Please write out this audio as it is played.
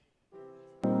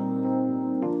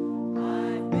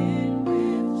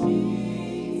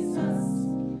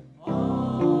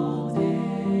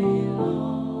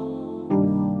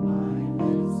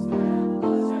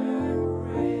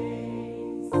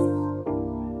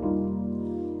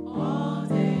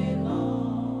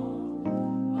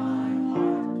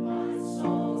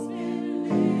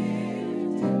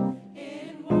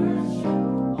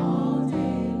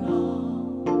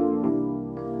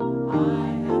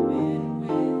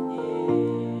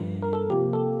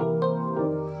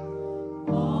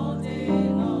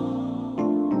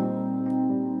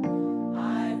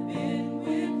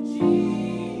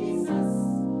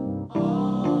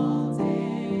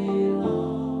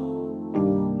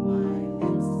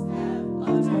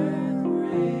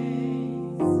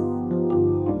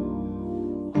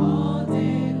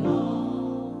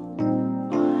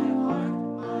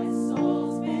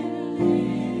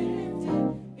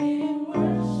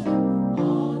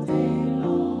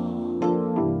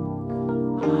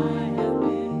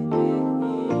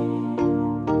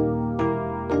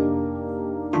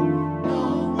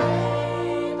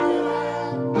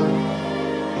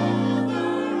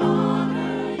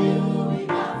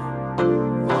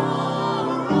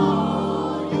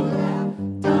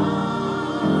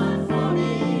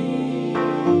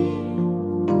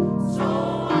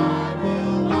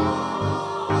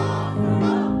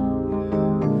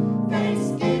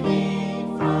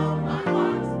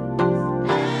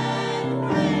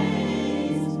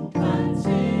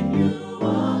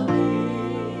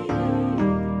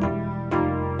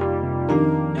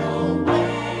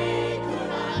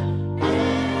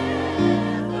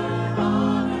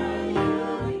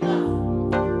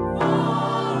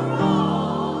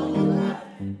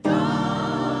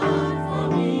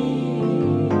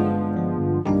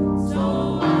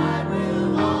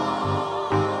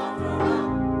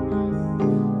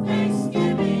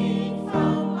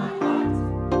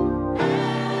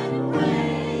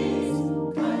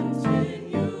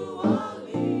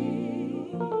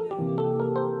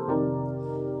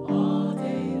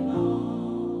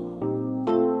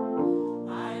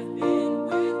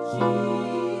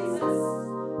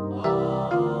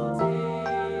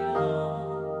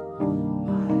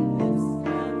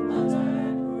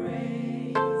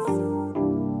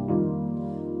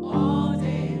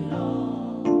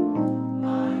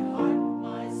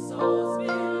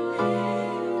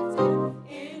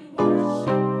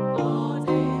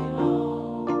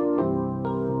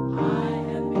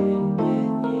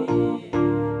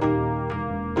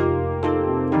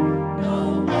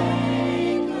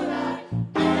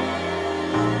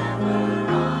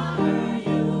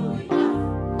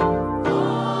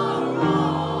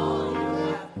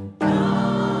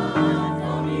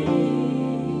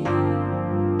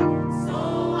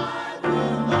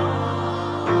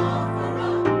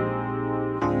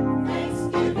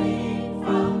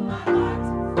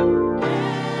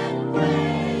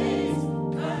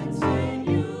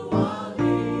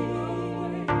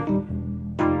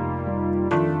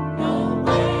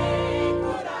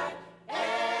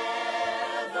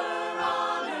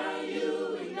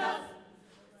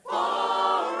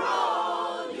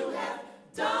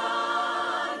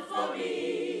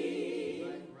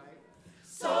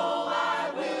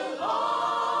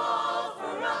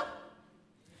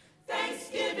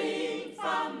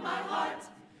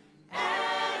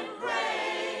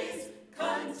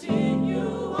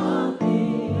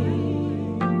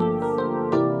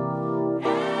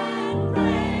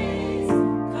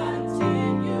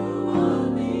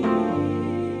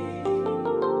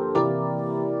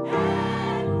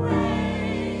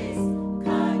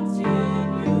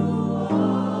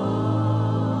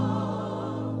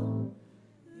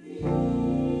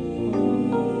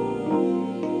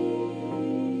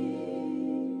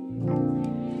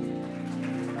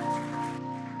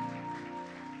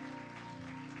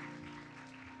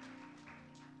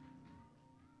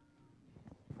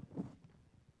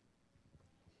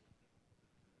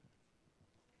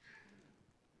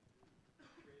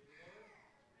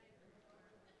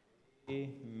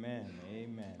Amen.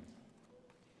 Amen.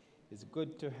 It's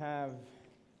good to have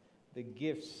the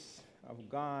gifts of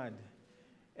God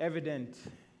evident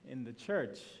in the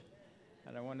church.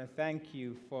 And I want to thank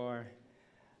you for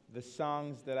the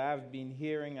songs that I've been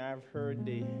hearing. I've heard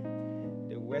the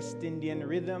West Indian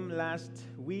rhythm last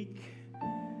week,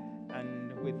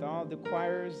 and with all the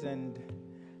choirs, and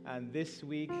this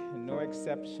week, no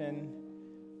exception.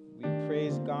 We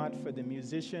praise God for the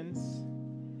musicians.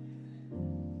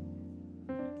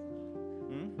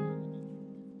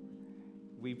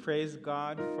 We praise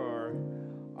God for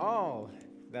all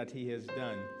that He has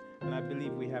done. And I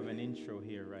believe we have an intro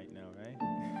here right now, right?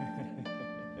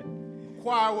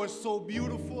 Choir was so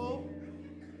beautiful,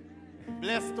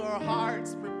 blessed our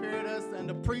hearts, prepared us, and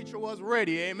the preacher was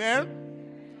ready, amen?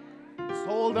 Just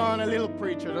hold on a little,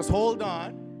 preacher, just hold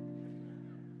on.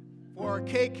 For our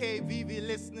KKVV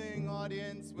listening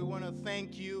audience, we want to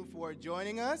thank you for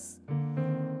joining us,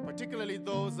 particularly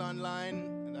those online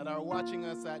that are watching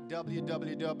us at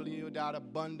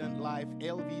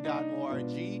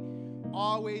www.abundantlifeLV.org.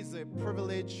 Always a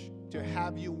privilege to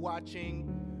have you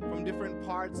watching from different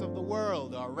parts of the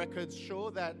world. Our records show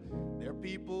that there are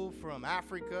people from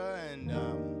Africa and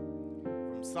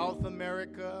from South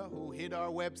America who hit our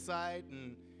website,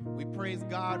 and we praise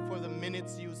God for the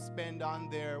minutes you spend on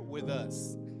there with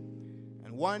us.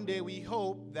 And one day we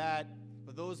hope that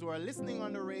for those who are listening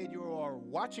on the radio or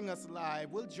watching us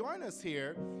live, will join us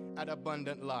here at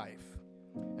Abundant Life.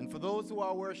 And for those who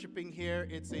are worshiping here,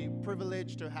 it's a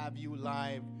privilege to have you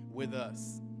live with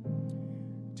us.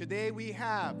 Today we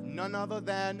have none other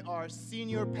than our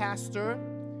senior pastor,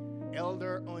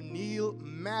 Elder O'Neill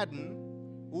Madden,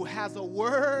 who has a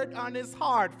word on his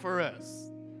heart for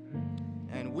us.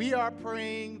 And we are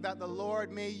praying that the Lord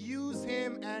may use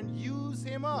him and use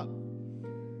him up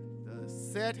to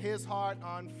set his heart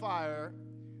on fire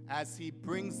as he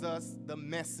brings us the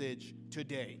message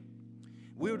today.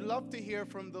 We would love to hear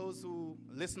from those who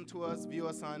listen to us, view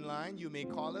us online. You may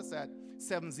call us at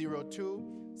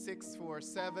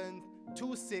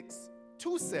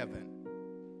 702-647-2627.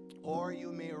 Or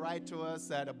you may write to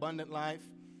us at Abundant Life,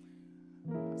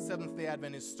 Seventh-day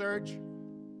Adventist Church,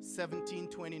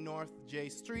 1720 North J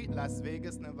Street, Las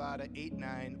Vegas, Nevada,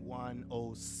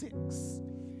 89106.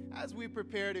 As we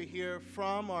prepare to hear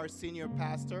from our senior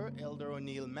pastor, Elder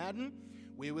O'Neill Madden,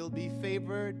 we will be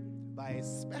favored by a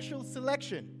special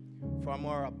selection from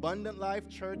our Abundant Life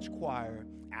Church choir,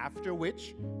 after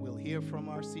which we'll hear from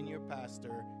our senior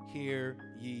pastor, Hear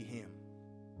Ye Him.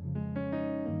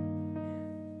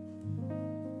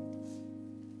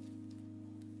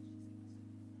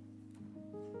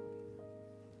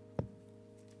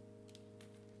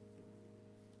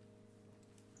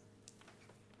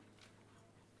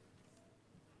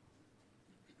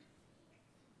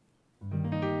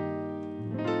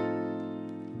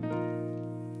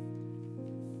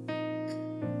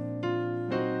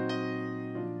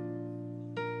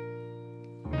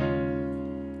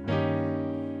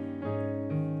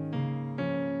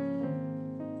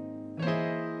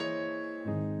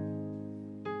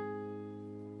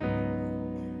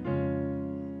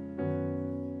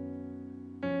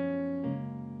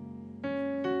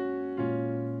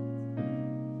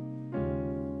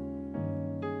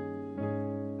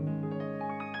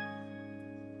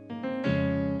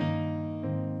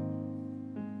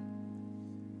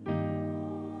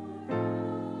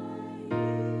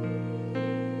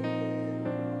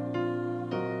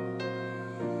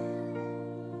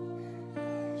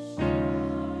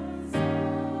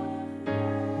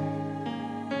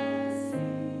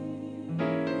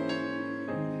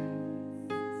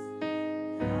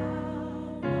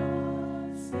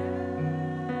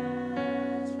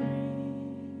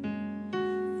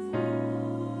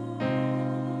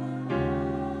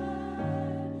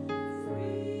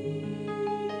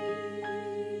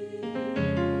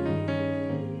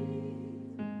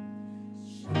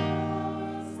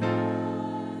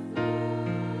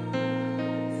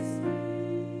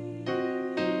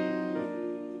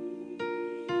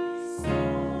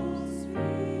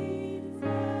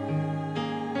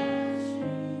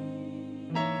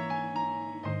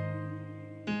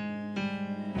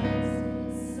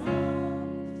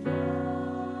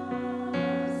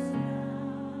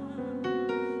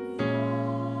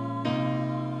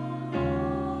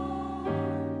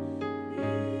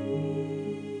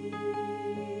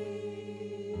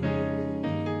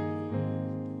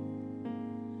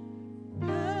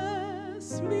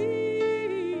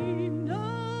 me not,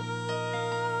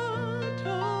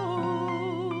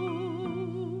 oh,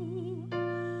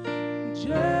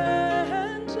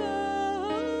 gentle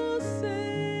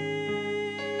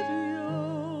Savior,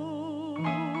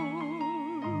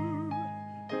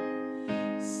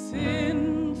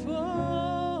 sinful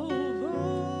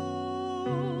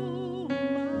though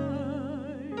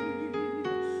my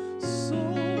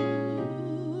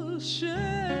soul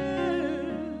shall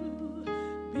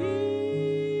be,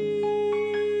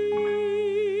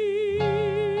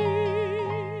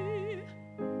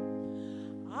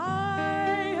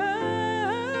 I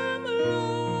am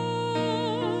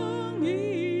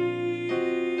longing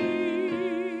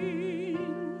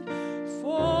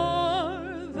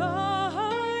for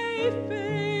thy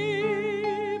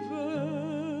favor,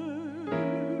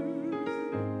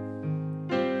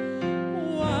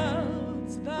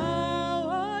 whilst thou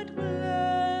art blessing,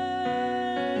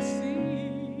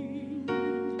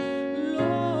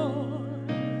 Lord,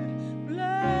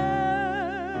 bless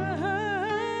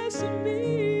me.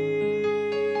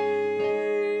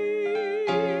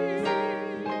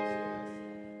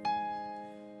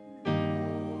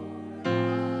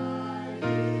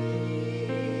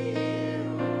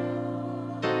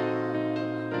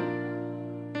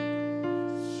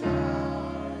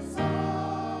 Showers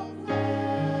of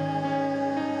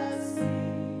blessings,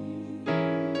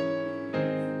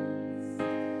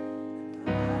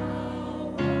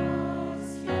 hours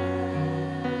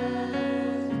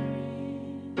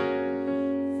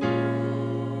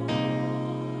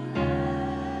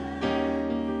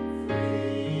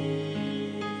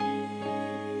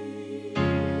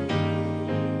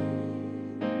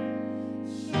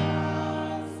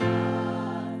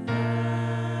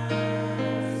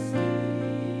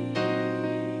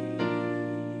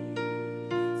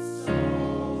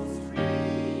souls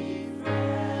refreshing.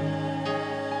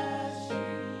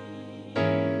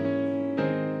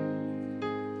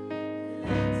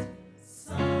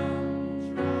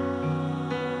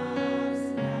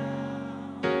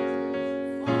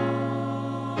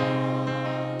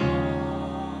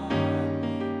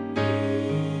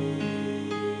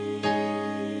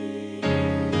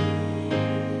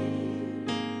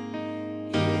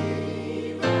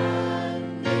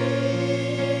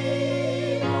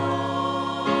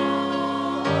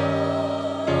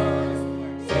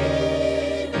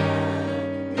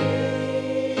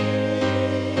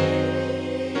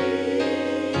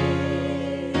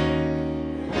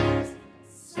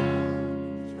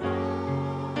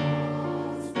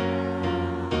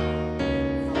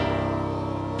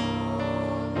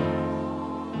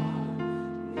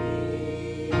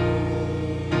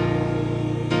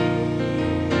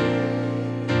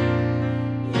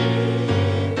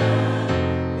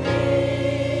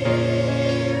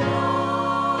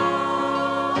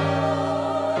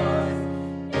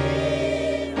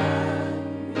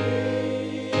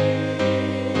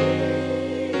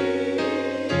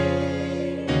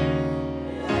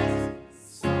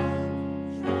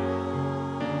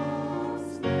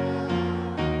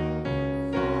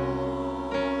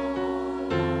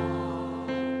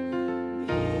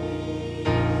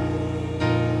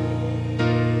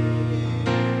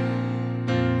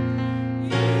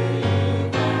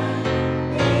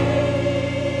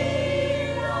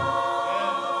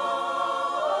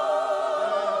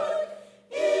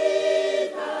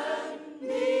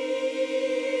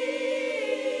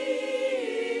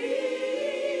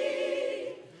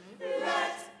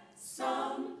 Let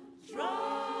some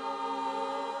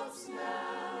drops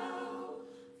now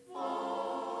fall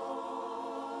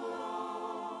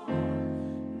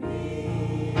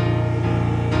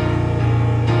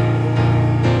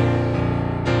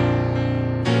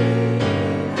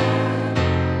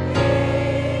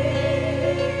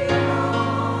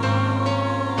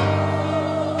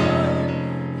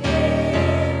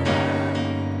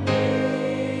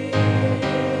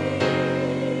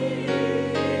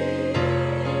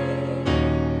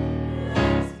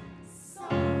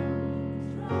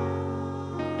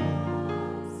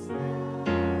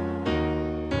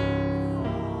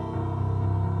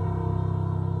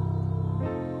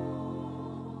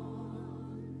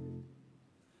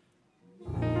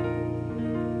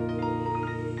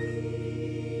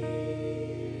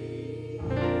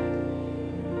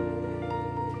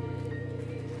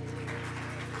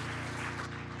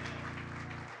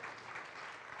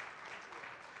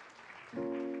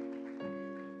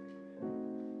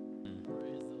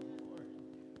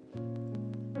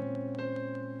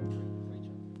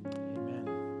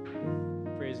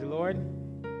the Lord.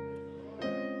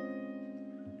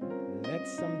 Let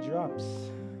some drops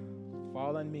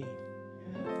fall on me.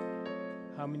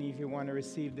 How many of you want to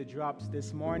receive the drops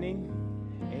this morning?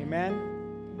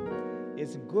 Amen.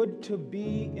 It's good to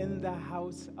be in the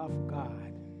house of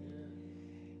God.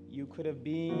 You could have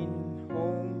been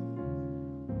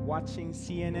home watching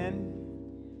CNN.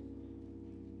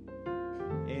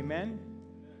 Amen.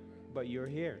 But you're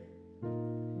here.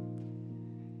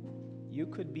 You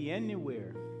could be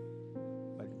anywhere,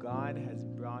 but God has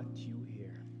brought you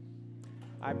here.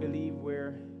 I believe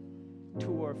where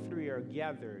 2 or 3 are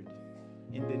gathered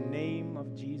in the name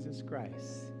of Jesus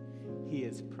Christ, He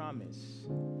has promised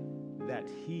that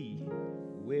He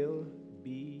will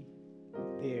be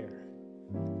there.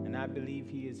 And I believe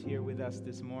He is here with us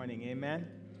this morning. Amen.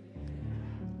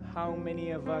 How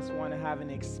many of us want to have an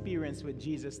experience with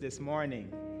Jesus this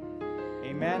morning?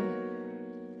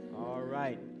 Amen. All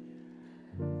right.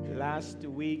 Last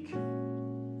week,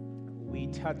 we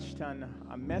touched on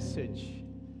a message.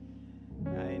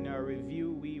 In our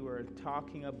review, we were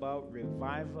talking about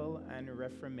revival and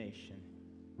reformation.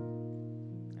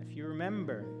 If you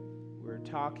remember, we were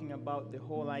talking about the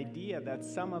whole idea that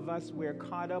some of us were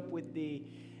caught up with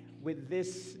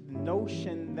this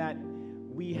notion that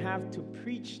we have to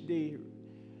preach the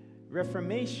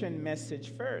Reformation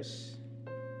message first,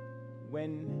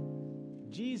 when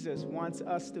Jesus wants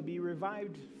us to be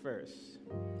revived first.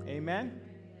 Amen?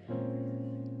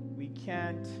 We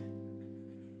can't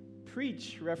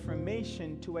preach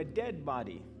Reformation to a dead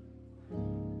body.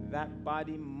 That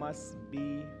body must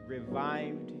be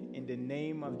revived in the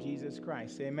name of Jesus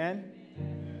Christ. Amen?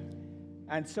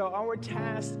 And so our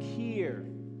task here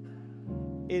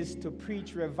is to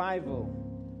preach revival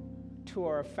to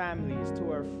our families, to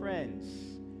our friends,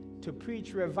 to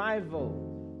preach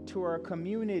revival to our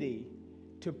community,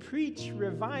 to preach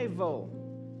revival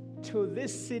to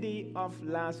this city of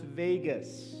Las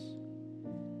Vegas.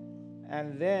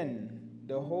 And then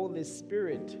the Holy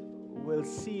Spirit will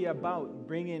see about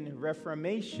bringing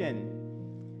reformation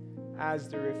as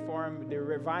the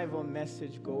revival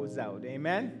message goes out.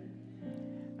 Amen?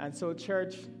 And so,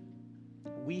 church,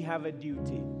 we have a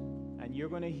duty, and you're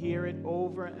going to hear it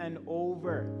over and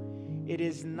over. It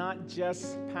is not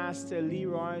just Pastor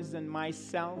Leroy's and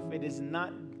myself. It is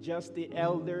not just the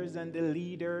elders and the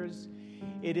leaders.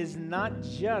 It is not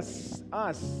just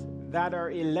us that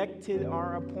are elected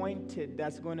or appointed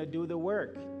that's going to do the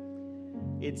work.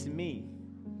 It's me.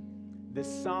 The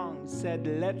song said,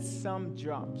 "Let some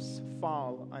drops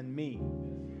fall on me."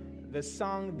 The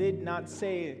song did not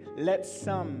say, "Let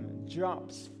some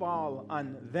drops fall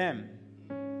on them."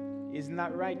 Isn't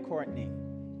that right, Courtney?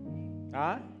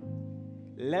 Huh?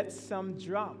 Let some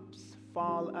drops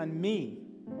fall on me.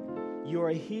 You're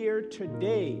here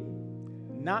today,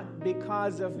 not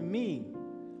because of me.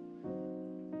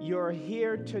 You're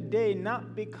here today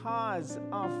not because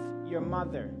of your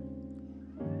mother.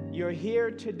 You're here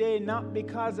today not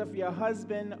because of your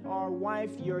husband or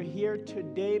wife. You're here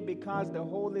today because the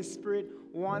Holy Spirit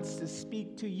wants to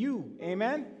speak to you.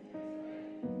 Amen?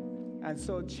 And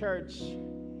so, church,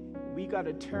 we got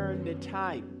to turn the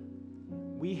tide.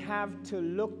 We have to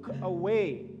look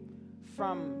away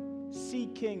from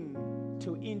seeking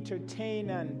to entertain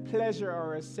and pleasure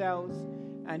ourselves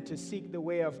and to seek the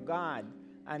way of God,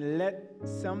 and let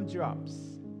some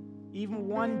drops, even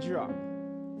one drop,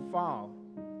 fall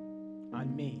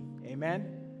on me.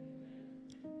 Amen?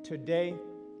 Today,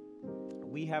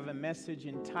 we have a message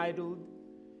entitled,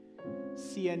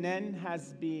 CNN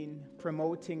has been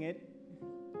promoting it.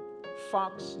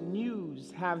 Fox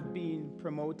News have been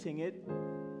promoting it.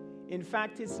 In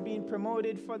fact, it's been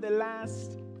promoted for the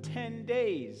last 10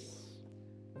 days.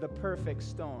 The perfect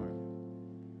storm.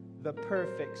 The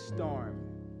perfect storm.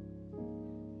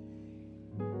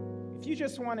 If you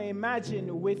just want to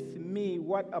imagine with me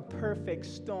what a perfect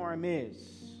storm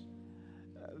is.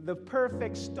 The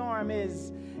perfect storm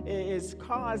is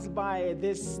caused by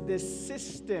this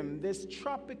system, this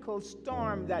tropical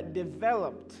storm that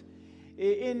developed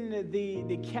in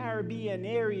the Caribbean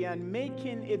area and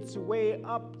making its way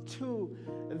up to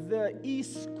the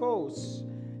East Coast,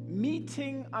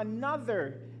 meeting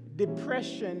another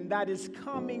depression that is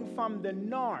coming from the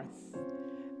north.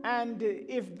 And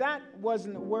if that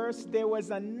wasn't worse, there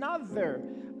was another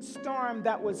storm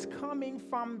that was coming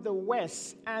from the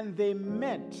west, and they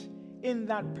met in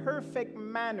that perfect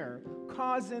manner,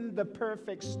 causing the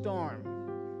perfect storm.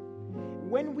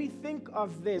 When we think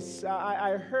of this,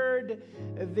 I heard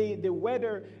the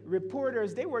weather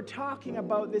reporters, they were talking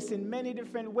about this in many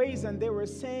different ways, and they were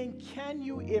saying, can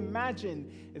you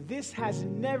imagine? This has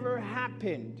never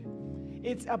happened.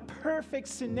 It's a perfect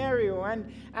scenario,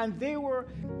 and they were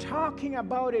talking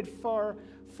about it for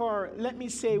let me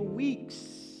say,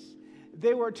 weeks.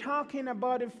 They were talking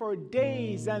about it for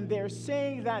days, and they're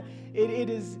saying that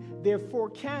they're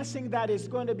forecasting that it's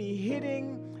going to be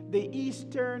hitting the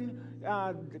eastern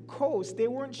coast. They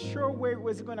weren't sure where it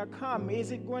was going to come.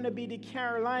 Is it going to be the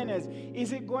Carolinas?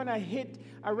 Is it going to hit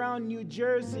around New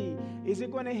Jersey? Is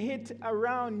it going to hit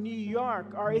around New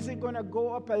York? Or is it going to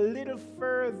go up a little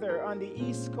further on the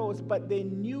East Coast? But they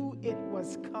knew it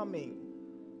was coming.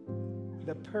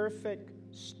 The perfect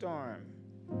storm.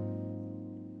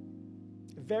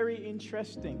 Very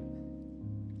interesting.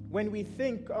 When we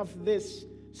think of this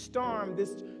storm,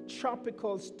 this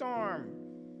tropical storm,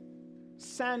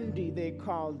 Sandy, they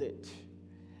called it.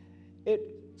 It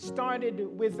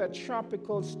started with a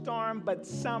tropical storm, but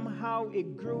somehow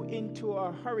it grew into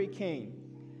a hurricane.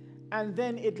 And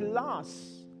then it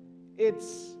lost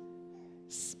its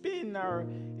spin or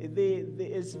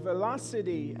its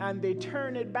velocity, and they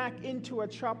turned it back into a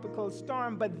tropical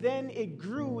storm. But then it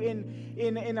grew in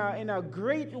a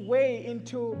great way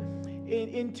into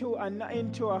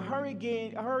a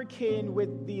hurricane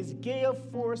with these gale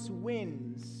force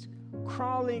winds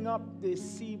crawling up the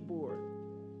seaboard,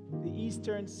 the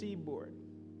eastern seaboard.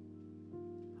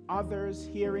 Others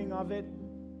hearing of it,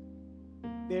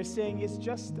 they're saying it's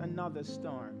just another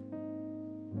storm.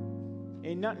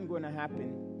 Ain't nothing going to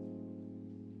happen.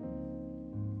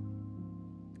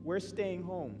 We're staying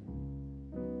home.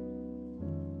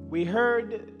 We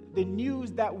heard the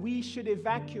news that we should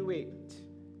evacuate,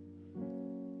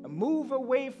 move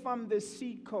away from the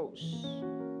seacoast.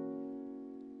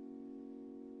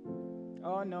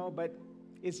 Oh no, but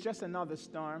it's just another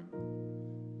storm.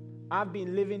 I've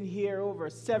been living here over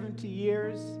 70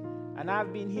 years, and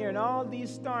I've been hearing all these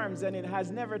storms, and it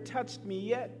has never touched me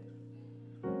yet.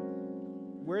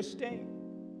 We're staying.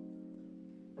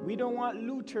 We don't want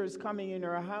looters coming in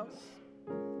our house.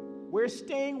 We're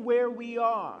staying where we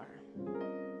are.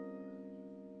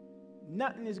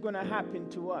 Nothing is going to happen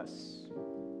to us.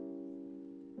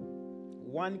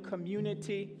 One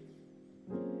community,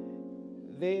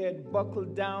 they had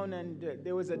buckled down, and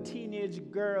there was a teenage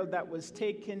girl that was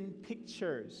taking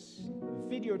pictures,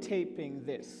 videotaping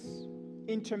this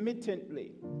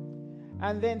intermittently.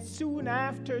 And then soon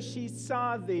after, she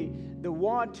saw the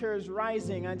waters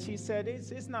rising, and she said,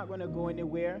 it's not going to go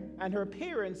anywhere. And her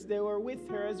parents, they were with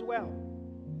her as well.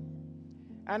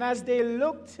 And as they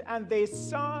looked and they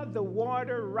saw the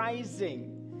water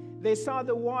rising, they saw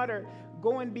the water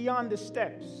going beyond the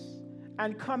steps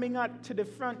and coming up to the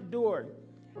front door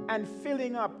and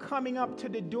filling up, coming up to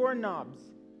the doorknobs.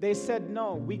 They said,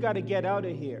 no, we got to get out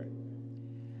of here.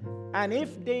 And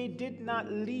if they did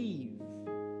not leave,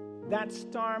 that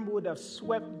storm would have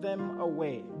swept them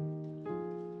away.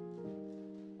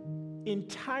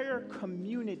 Entire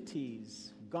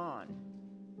communities gone.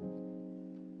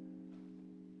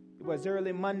 It was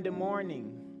early Monday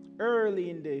morning. Early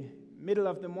in the middle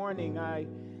of the morning,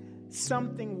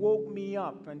 something woke me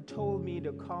up and told me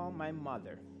to call my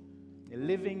mother,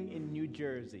 living in New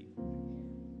Jersey.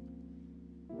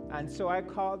 And so I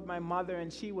called my mother,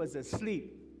 and she was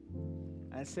asleep.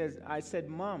 I said,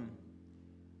 Mom,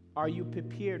 are you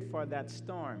prepared for that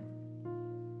storm?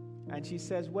 And she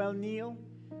says, well, Neil,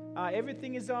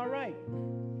 everything is all right.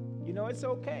 You know, it's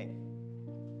okay.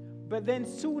 But then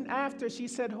soon after, she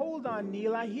said, hold on,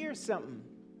 Neil, I hear something.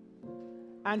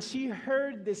 And she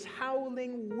heard this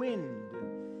howling wind.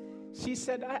 She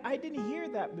said, I didn't hear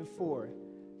that before.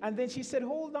 And then she said,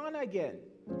 hold on again.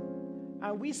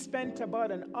 And we spent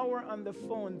about an hour on the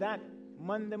phone that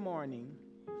Monday morning.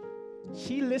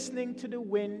 She listening to the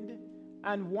wind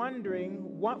and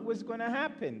wondering what was going to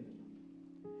happen.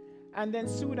 And then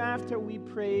soon after, we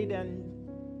prayed, and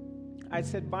I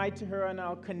said bye to her, and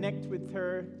I'll connect with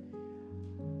her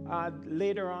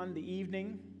later on the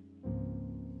evening.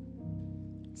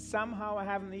 Somehow I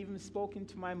haven't even spoken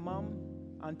to my mom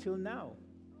until now.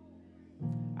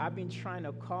 I've been trying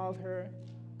to call her.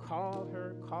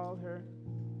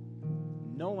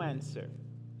 No answer.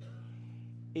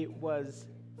 It was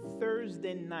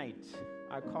Thursday night.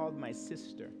 I called my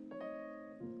sister.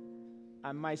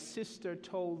 And my sister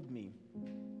told me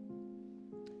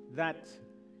that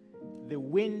the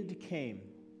wind came,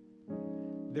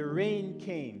 the rain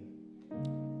came,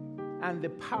 and the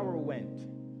power went,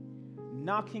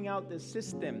 knocking out the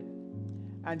system.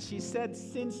 And she said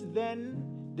since then,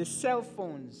 the cell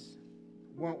phones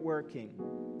weren't working.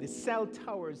 The cell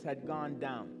towers had gone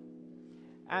down.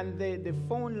 And the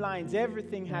phone lines,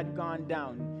 everything had gone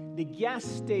down. The gas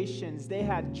stations, they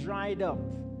had dried up,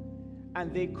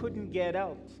 and they couldn't get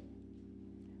out.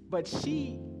 But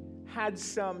she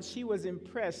was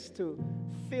impressed to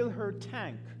fill her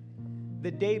tank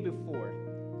the day before.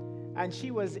 and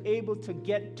she was able to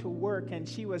get to work, and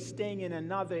she was staying in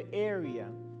another area.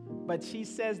 But she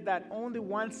says that only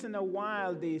once in a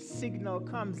while the signal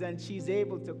comes and she's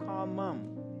able to call mom.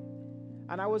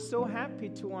 And I was so happy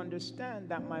to understand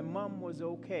that my mom was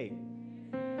okay.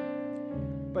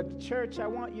 But church, I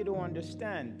want you to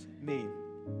understand me.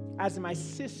 As my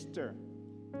sister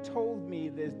told me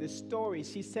the story,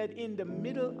 she said in the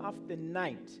middle of the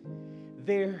night,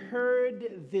 they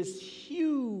heard this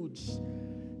huge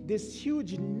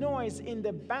noise in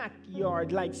the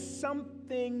backyard, like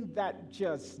something that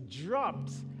just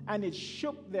dropped, and it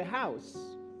shook the house.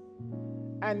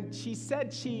 And she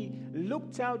said she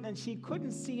looked out and she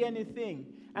couldn't see anything.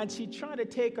 And she tried to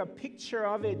take a picture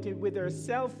of it with her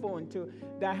cell phone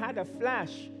that had a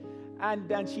flash. And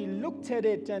then she looked at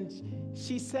it and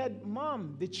she said,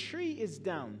 Mom, the tree is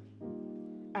down.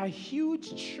 A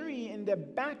huge tree in the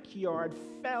backyard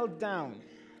fell down.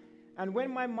 And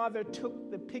when my mother took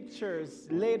the pictures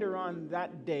later on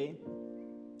that day,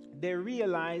 they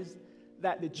realized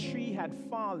that the tree had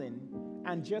fallen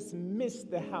and just missed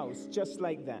the house, just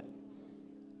like that.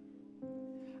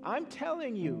 I'm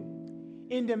telling you,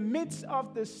 in the midst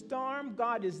of the storm,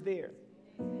 God is there.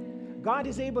 God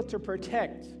is able to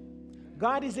protect.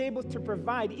 God is able to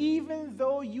provide. Even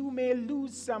though you may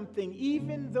lose something,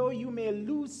 even though you may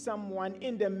lose someone,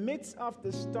 in the midst of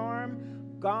the storm,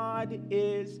 God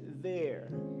is there.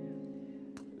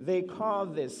 They call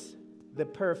this the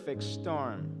perfect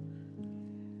storm.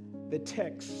 The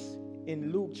text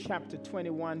in Luke chapter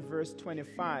 21, verse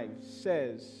 25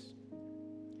 says,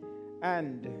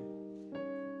 and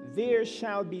there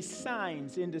shall be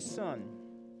signs in the sun,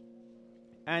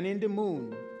 and in the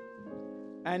moon,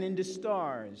 and in the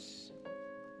stars,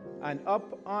 and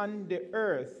up on the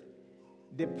earth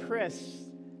distress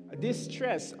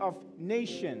of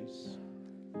nations,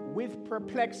 with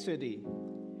perplexity,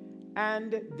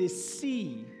 and the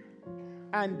sea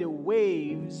and the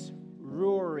waves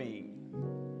roaring.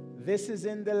 This is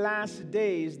in the last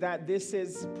days that this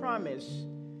is promised,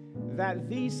 that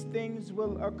these things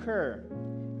will occur.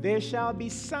 There shall be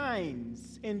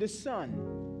signs in the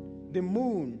sun, the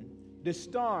moon, the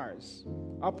stars,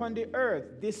 upon the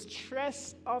earth,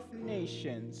 distress of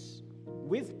nations,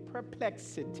 with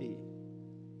perplexity,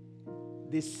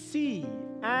 the sea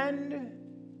and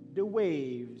the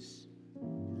waves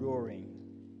roaring.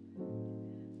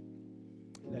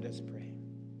 Let us pray.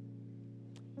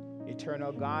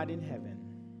 Eternal God in heaven,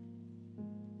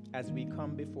 as we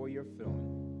come before your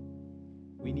throne,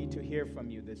 we need to hear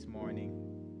from you this morning.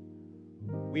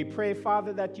 We pray,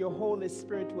 Father, that your Holy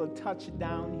Spirit will touch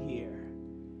down here,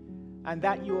 and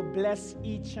that you will bless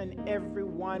each and every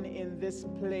one in this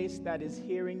place that is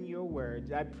hearing your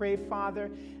words. I pray,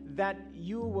 Father, that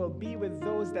you will be with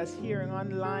those that's hearing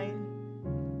online.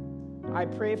 I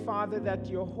pray, Father, that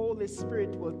your Holy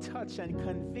Spirit will touch and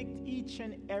convict each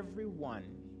and every one.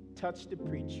 Touch the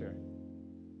preacher.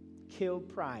 Kill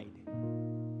pride.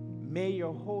 May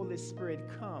your Holy Spirit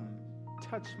come.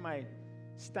 Touch my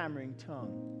stammering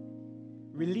tongue.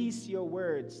 Release your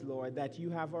words, Lord, that you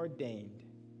have ordained,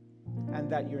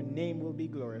 and that your name will be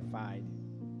glorified.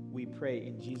 We pray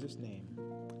in Jesus' name.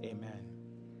 Amen.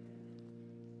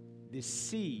 The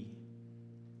sea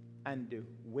and the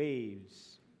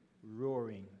waves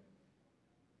roaring.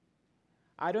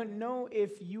 I don't know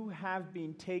if you have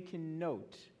been taking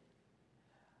note,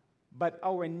 but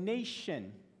our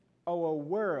nation, our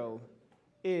world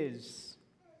is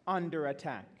under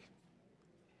attack.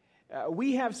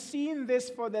 We have seen this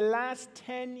for the last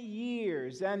 10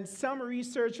 years, and some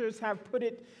researchers have put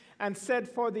it and said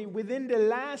within the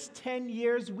last 10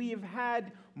 years, we've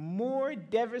had more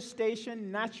devastation,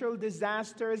 natural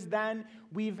disasters than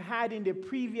we've had in the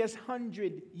previous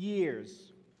 100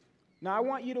 years. Now, I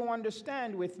want you to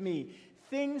understand with me,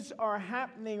 things are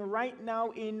happening right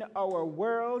now in our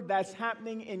world that's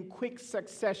happening in quick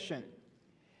succession.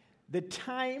 The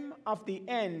time of the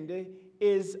end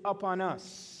is upon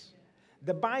us.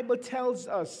 The Bible tells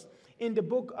us in the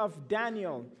book of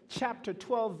Daniel, chapter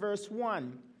 12, verse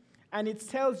 1, and it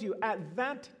tells you, at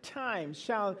that time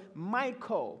shall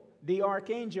Michael, the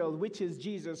archangel, which is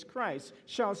Jesus Christ,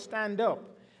 shall stand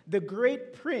up, the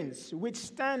great prince, which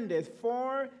standeth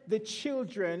for the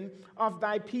children of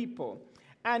thy people.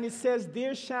 And it says,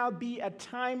 there shall be a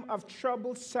time of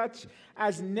trouble such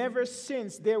as never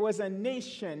since there was a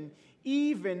nation,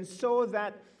 even so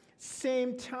that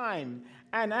same time.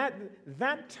 And at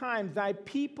that time thy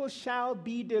people shall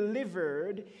be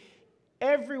delivered,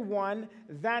 everyone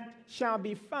that shall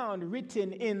be found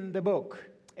written in the book.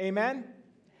 Amen?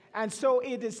 And so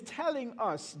it is telling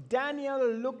us, Daniel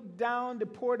looked down the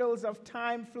portals of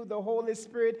time through the Holy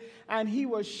Spirit, and he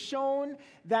was shown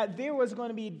that there was going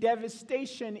to be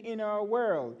devastation in our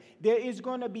world. There is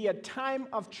going to be a time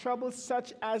of trouble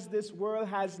such as this world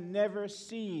has never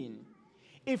seen.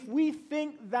 If we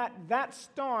think that that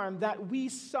storm that we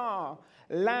saw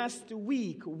last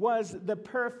week was the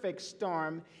perfect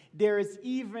storm, there is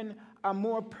even a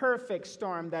more perfect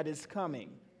storm that is coming.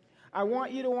 I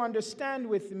want you to understand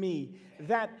with me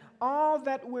that all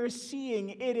that we're seeing,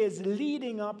 it is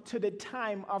leading up to the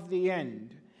time of the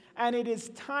end. And it is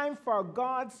time for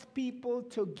God's people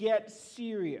to get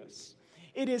serious.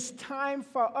 It is time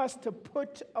for us to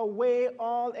put away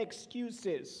all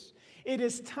excuses. It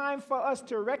is time for us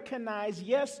to recognize,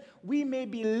 yes, we may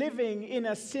be living in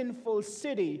a sinful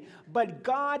city, but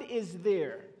God is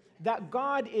there, that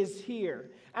God is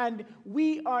here. And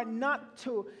we are not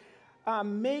to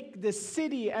make the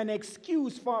city an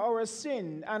excuse for our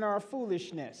sin and our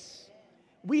foolishness.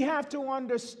 We have to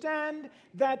understand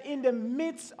that in the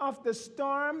midst of the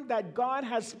storm that God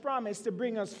has promised to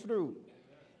bring us through.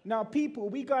 Now, people,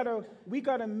 we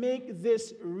gotta make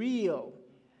this real,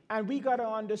 and we gotta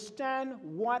understand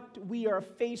what we are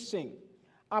facing.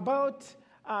 About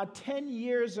 10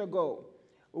 years ago,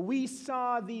 we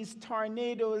saw these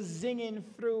tornadoes zinging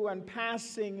through and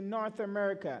passing North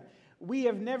America. We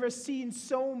have never seen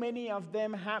so many of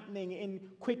them happening in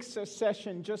quick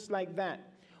succession, just like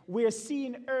that. We're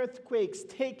seeing earthquakes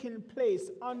taking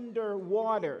place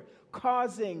underwater,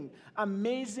 causing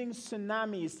amazing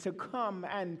tsunamis to come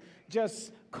and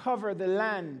just cover the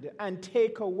land and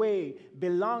take away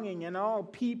belonging and all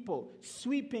people,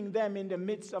 sweeping them in the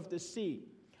midst of the sea.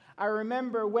 I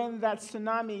remember when that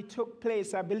tsunami took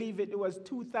place, I believe it was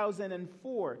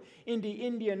 2004, in the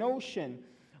Indian Ocean,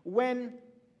 when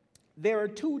there were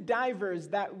two divers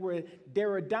that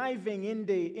were diving in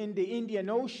the Indian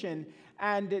Ocean,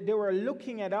 and they were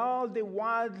looking at all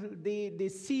the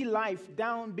sea life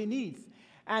down beneath.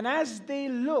 And as they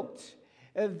looked,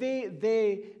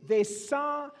 they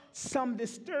saw some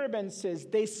disturbances.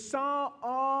 They saw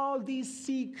all these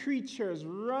sea creatures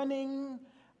running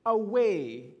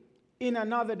away in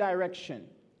another direction.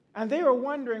 And they were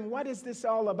wondering, what is this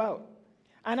all about?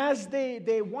 And as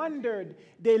they wondered,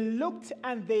 they looked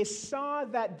and they saw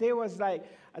that there was like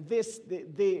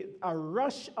a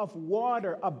rush of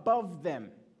water above them.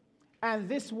 And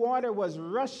this water was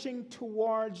rushing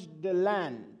towards the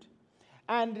land.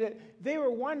 And they were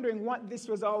wondering what this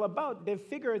was all about. They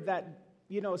figured that,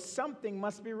 something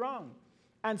must be wrong.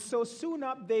 And so soon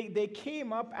up, they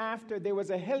came up after there was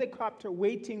a helicopter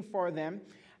waiting for them,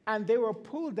 and they were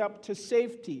pulled up to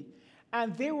safety.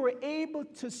 And they were able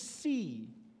to see,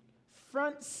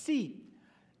 front seat,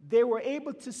 they were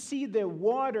able to see the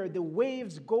water, the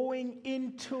waves going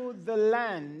into the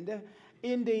land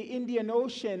in the Indian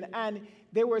Ocean. And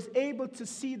they were able to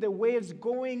see the waves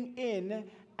going in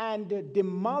and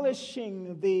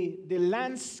demolishing the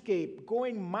landscape,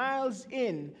 going miles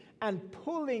in and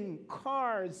pulling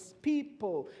cars,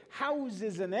 people,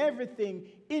 houses, and everything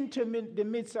into the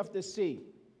midst of the sea.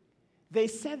 They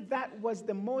said that was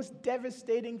the most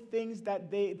devastating things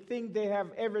that they think they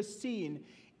have ever seen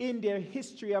in their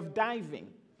history of diving.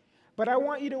 But I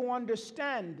want you to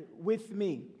understand with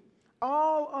me,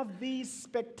 all of these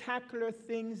spectacular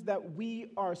things that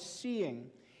we are seeing,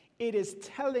 it is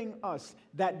telling us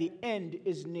that the end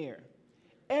is near.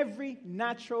 Every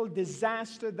natural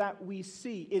disaster that we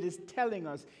see, it is telling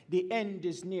us the end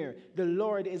is near. The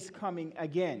Lord is coming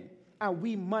again, and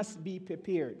we must be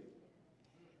prepared.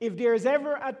 If there is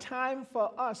ever a time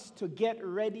for us to get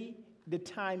ready, the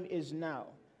time is now.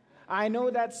 I know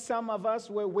that some of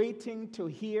us were waiting to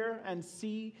hear and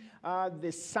see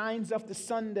the signs of the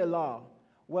Sunday law.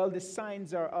 Well, the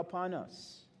signs are upon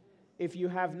us, if you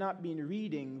have not been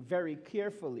reading very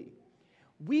carefully.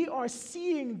 We are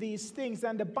seeing these things,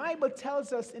 and the Bible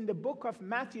tells us in the book of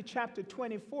Matthew chapter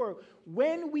 24,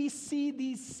 when we see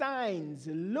these signs,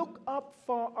 look up,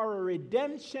 for our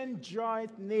redemption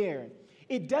draweth near.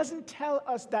 It doesn't tell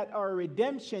us that our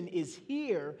redemption is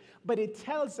here, but it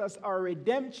tells us our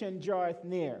redemption draweth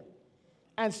near.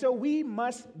 And so we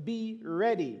must be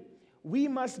ready. We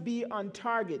must be on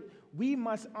target. We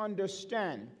must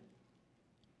understand.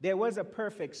 There was a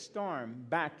perfect storm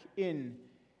back in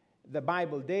the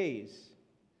Bible days.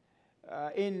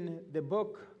 In the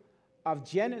book of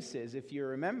Genesis, if you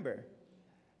remember,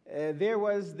 there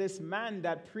was this man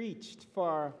that preached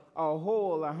for a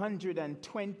whole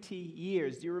 120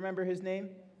 years. Do you remember his name?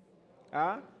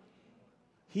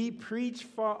 He preached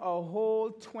for a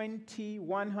whole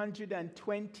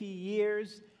 120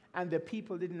 years, and the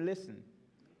people didn't listen.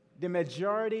 the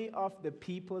majority of the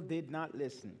people did not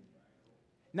listen.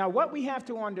 Now, what we have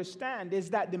to understand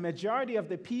is that the majority of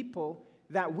the people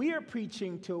that we are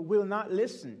preaching to will not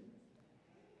listen.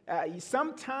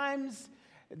 Sometimes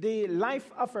the life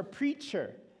of a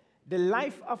preacher, the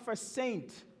life of a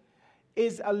saint,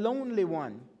 is a lonely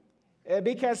one.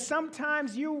 Because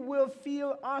sometimes you will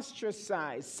feel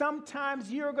ostracized.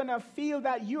 Sometimes you're going to feel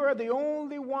that you're the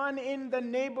only one in the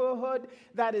neighborhood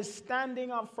that is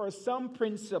standing up for some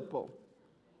principle.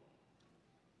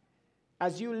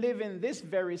 As you live in this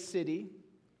very city,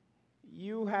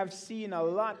 you have seen a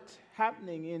lot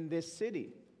happening in this city.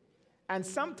 And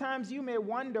sometimes you may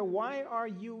wonder, why are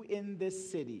you in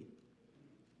this city?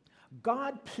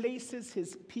 God places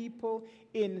his people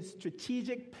in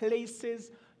strategic places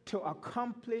to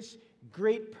accomplish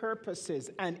great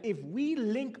purposes. And if we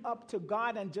link up to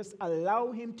God and just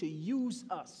allow him to use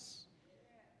us,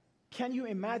 can you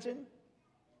imagine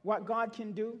what God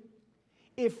can do?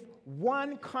 If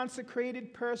one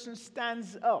consecrated person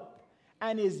stands up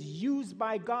and is used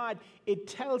by God, it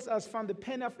tells us from the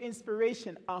pen of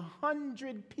inspiration,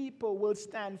 100 people will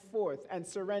stand forth and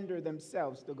surrender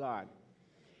themselves to God.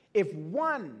 If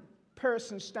one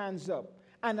person stands up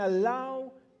and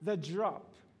allow the drop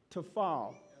to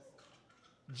fall,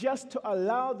 just to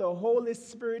allow the Holy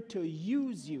Spirit to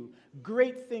use you,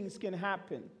 great things can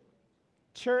happen.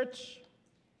 Church,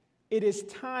 it is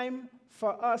time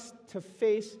for us to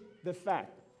face the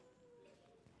fact.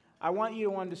 I want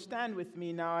you to understand with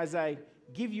me now as I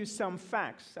give you some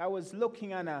facts. I was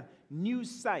looking on a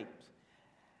news site,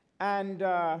 and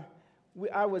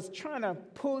I was trying to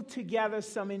pull together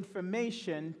some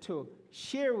information to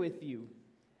share with you.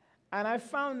 And I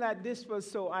found that this was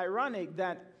so ironic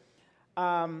that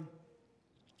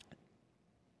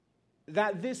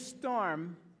that this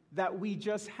storm that we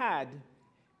just had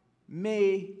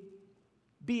may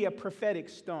be a prophetic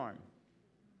storm.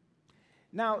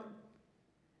 Now,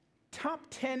 top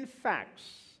 10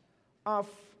 facts of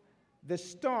the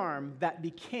storm that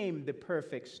became the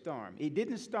perfect storm. It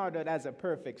didn't start out as a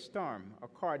perfect storm,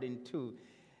 according to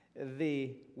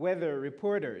the weather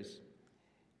reporters.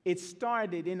 It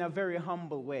started in a very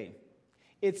humble way.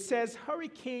 It says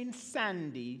Hurricane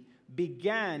Sandy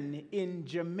began in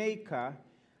Jamaica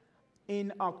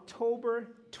in October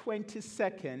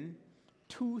 22nd,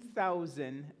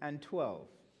 2012,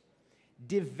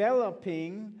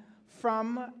 developing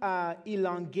from an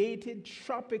elongated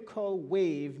tropical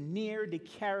wave near the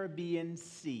Caribbean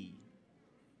Sea.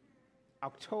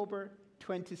 October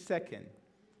 22nd.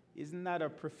 Isn't that a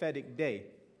prophetic day?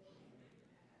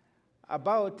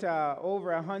 About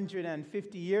over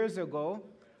 150 years ago,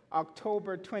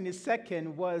 October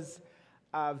 22nd was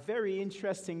a very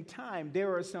interesting time. There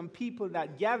were some people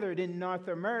that gathered in North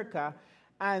America,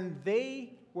 and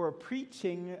they were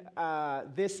preaching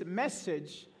this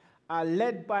message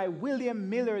led by William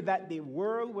Miller that the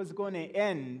world was going to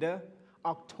end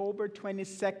October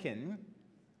 22nd,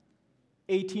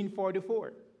 1844.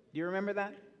 Do you remember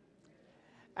that?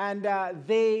 And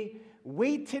they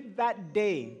waited that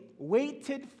day,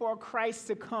 waited for Christ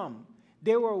to come.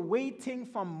 They were waiting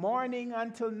from morning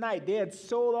until night. They had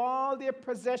sold all their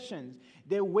possessions.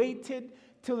 They waited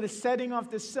till the setting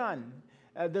of the sun.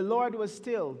 The Lord was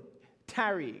still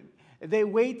tarrying. They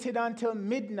waited until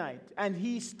midnight, and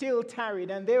he still tarried.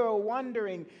 And they were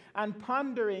wondering and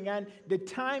pondering, and the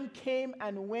time came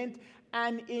and went.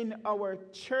 And in our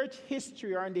church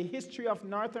history, or in the history of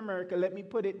North America, let me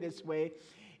put it this way,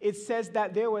 it says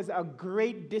that there was a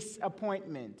great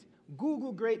disappointment.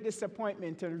 Google great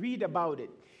disappointment and read about it.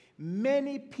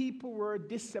 Many people were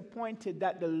disappointed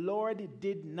that the Lord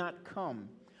did not come.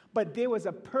 But there was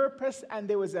a purpose and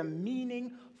there was a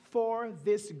meaning for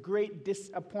this great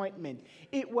disappointment.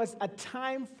 It was a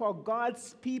time for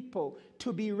God's people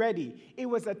to be ready. It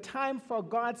was a time for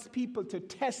God's people to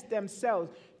test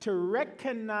themselves, to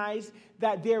recognize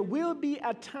that there will be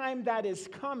a time that is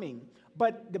coming.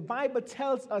 But the Bible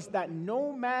tells us that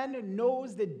no man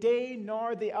knows the day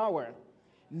nor the hour.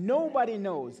 Nobody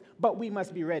knows, but we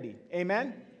must be ready.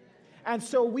 Amen? And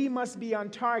so we must be on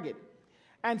target.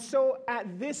 And so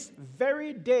at this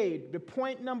very day, the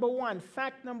point number one,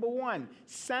 fact number one,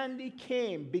 Sandy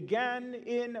began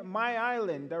in my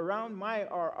island, around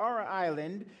our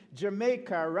island,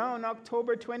 Jamaica, around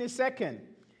October 22nd,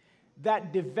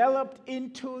 that developed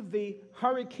into the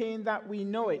hurricane that we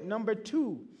know it. Number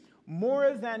two,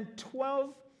 more than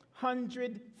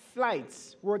 1,200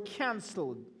 flights were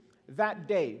canceled that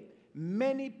day.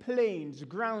 Many planes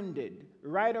grounded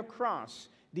right across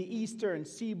the eastern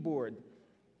seaboard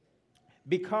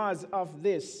because of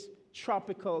this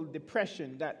tropical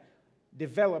depression that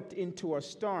developed into a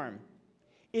storm.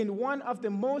 In one of the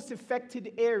most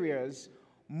affected areas,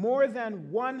 more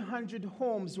than 100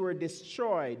 homes were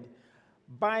destroyed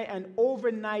by an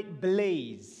overnight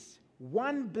blaze.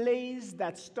 One blaze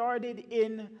that started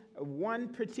in one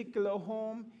particular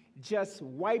home just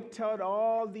wiped out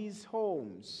all these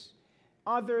homes.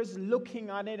 Others looking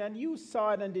on it, and you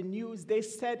saw it on the news, they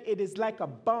said it is like a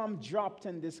bomb dropped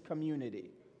in this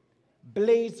community.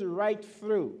 Blazed right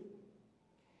through.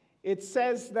 It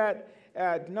says that,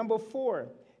 number 4,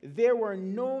 there were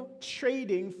no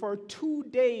trading for 2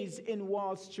 days in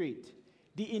Wall Street.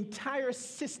 The entire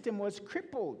system was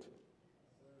crippled.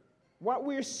 What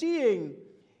we're seeing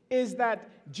is that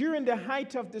during the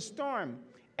height of the storm,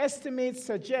 estimates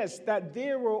suggest that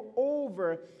there were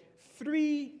over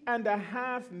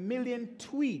 3.5 million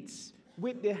tweets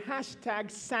with the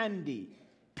hashtag Sandy.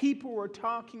 People were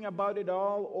talking about it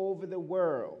all over the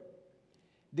world.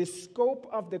 The scope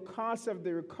of the cost of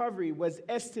the recovery was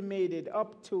estimated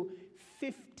up to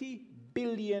 $50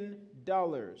 billion.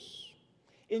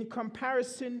 In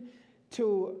comparison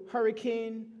to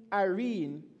Hurricane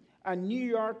Irene, a New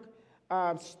York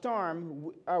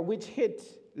storm which hit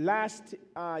last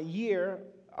year,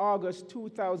 August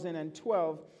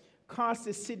 2012, cost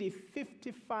the city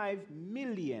 $55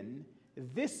 million.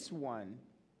 This one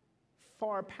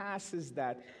far passes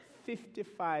that,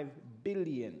 $55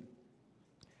 billion.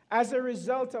 As a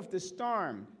result of the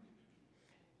storm,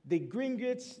 the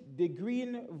Greenwich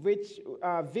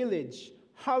Village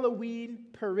Halloween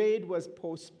parade was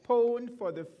postponed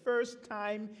for the first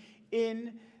time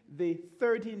in the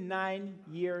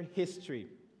 39-year history.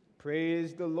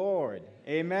 Praise the Lord.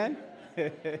 Amen?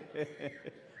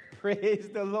 Praise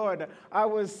the Lord. I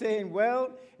was saying,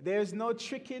 well, there's no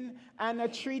tricking and a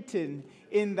treating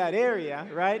in that area,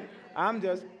 right? I'm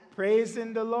just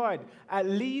praising the Lord. At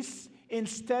least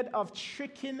instead of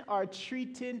tricking or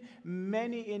treating,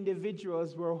 many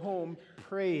individuals were home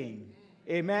praying.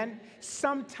 Amen?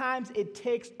 Sometimes it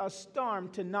takes a storm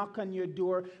to knock on your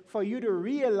door for you to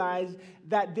realize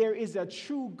that there is a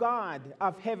true God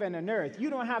of heaven and earth.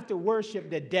 You don't have to worship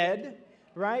the dead,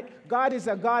 right? God is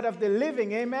a God of the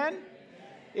living. Amen?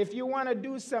 If you want to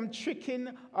do some tricking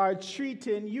or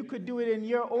treating, you could do it in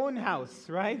your own house,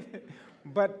 right?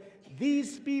 But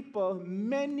these people,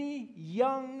 many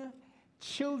young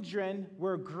children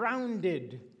were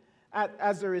grounded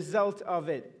as a result of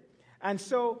it. And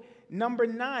so, number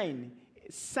 9,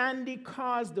 Sandy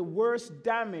caused the worst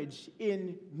damage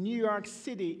in New York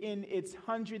City in its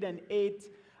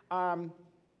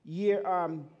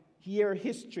 108-year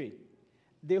history.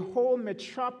 The whole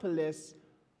metropolis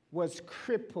was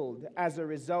crippled as a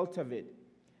result of it.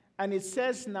 And it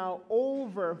says now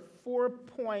over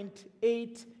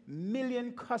 4.8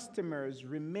 million customers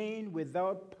remain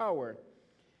without power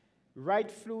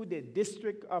right through the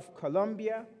District of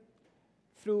Columbia,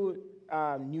 through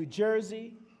New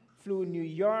Jersey, through New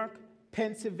York,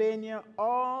 Pennsylvania.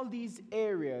 All these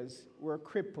areas were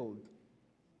crippled.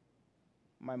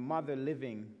 My mother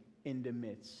living in the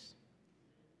midst.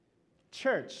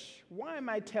 Church, why am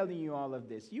I telling you all of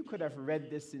this? You could have read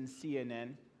this in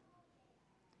CNN.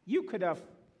 You could have,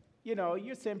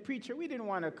 you're saying, preacher, we didn't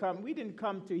want to come. We didn't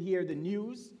come to hear the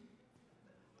news.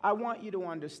 I want you to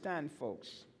understand,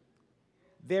 folks,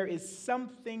 there is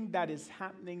something that is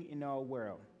happening in our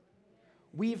world.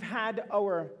 We've had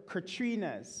our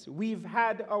Katrinas, we've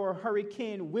had our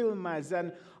Hurricane Wilmas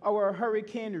and our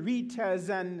Hurricane Ritas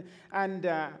and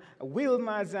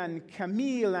Wilmas and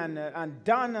Camille and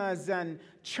Donnas and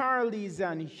Charlies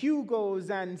and Hugos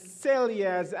and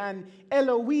Celias and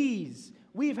Eloise.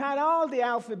 We've had all the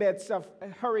alphabets of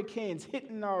hurricanes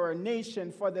hitting our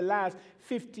nation for the last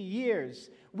 50 years.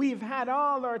 We've had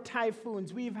all our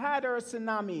typhoons. We've had our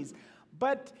tsunamis.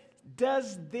 But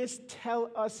does this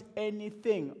tell us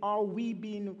anything? Are we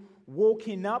being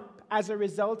woken up as a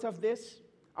result of this?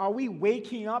 Are we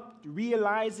waking up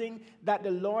realizing that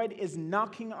the Lord is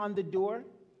knocking on the door?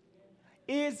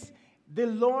 Is the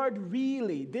Lord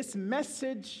really, this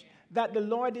message that the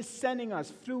Lord is sending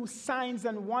us through signs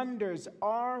and wonders,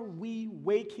 are we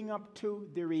waking up to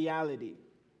the reality?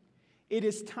 It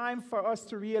is time for us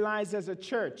to realize as a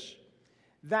church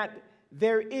that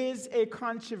there is a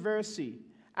controversy.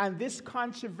 And this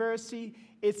controversy,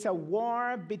 it's a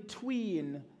war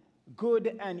between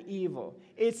good and evil.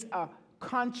 It's a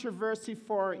controversy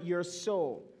for your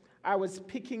soul. I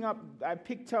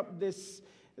picked up this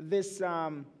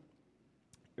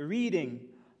reading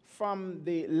from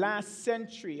the last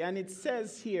century, and it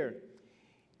says here,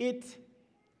 it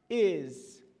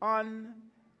is on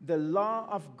the law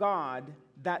of God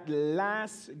that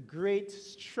last great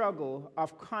struggle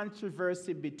of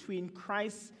controversy between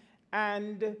Christ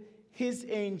and his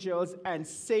angels, and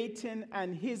Satan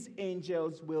and his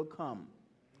angels will come.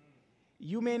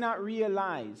 You may not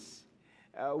realize,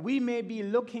 we may be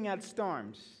looking at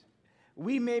storms.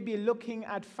 We may be looking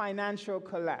at financial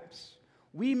collapse.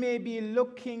 We may be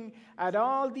looking at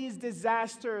all these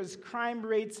disasters, crime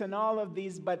rates, and all of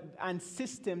these, and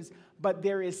systems, but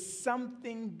there is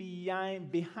something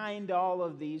behind all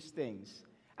of these things.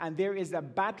 And there is a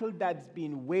battle that's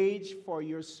being waged for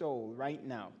your soul right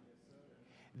now.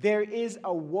 There is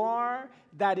a war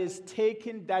that is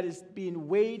being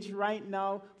waged right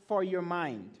now for your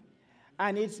mind.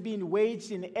 And it's being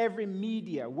waged in every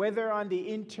media, whether on the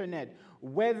internet,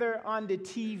 whether on the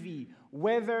TV,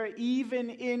 whether even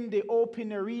in the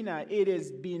open arena. It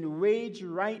is being waged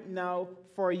right now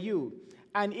for you.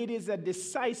 And it is a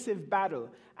decisive battle.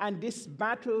 And this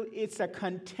battle, it's a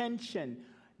contention.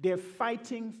 They're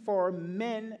fighting for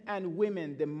men and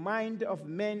women, the mind of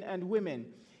men and women.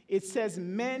 It says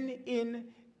men in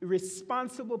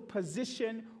responsible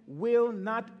position will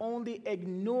not only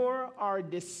ignore or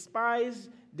despise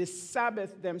the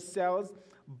Sabbath themselves,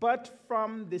 but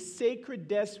from the sacred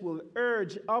desk will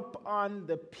urge upon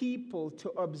the people to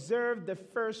observe the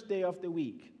first day of the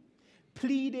week,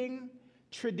 pleading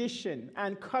tradition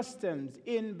and customs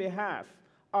in behalf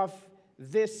of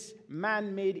this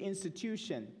man-made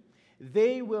institution.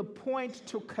 They will point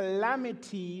to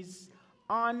calamities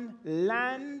on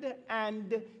land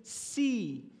and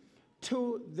sea,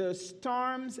 to the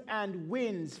storms and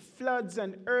winds, floods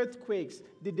and earthquakes,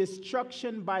 the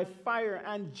destruction by fire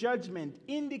and judgment,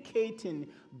 indicating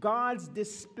God's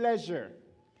displeasure.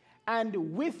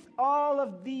 And with all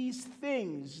of these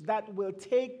things that will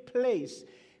take place,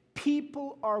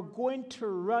 people are going to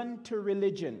run to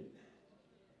religion.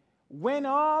 When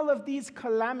all of these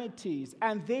calamities,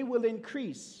 and they will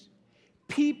increase,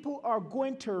 people are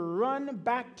going to run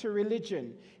back to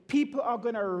religion. People are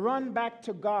going to run back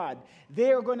to God.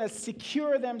 They are going to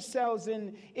secure themselves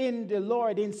in the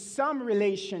Lord in some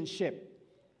relationship.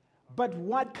 But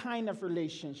what kind of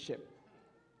relationship?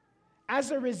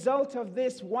 As a result of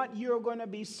this, what you're going to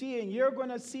be seeing, you're going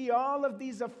to see all of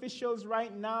these officials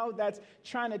right now that's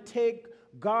trying to take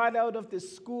God out of the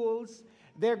schools.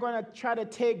 They're going to try to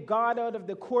take God out of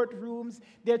the courtrooms.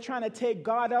 They're trying to take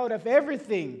God out of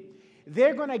everything.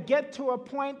 They're going to get to a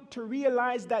point to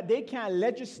realize that they can't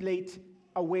legislate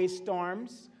away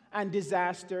storms and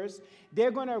disasters.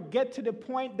 They're going to get to the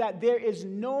point that there is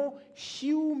no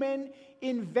human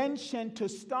invention to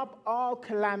stop all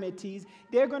calamities.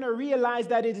 They're going to realize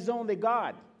that it is only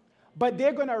God. But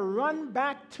they're going to run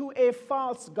back to a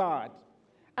false God.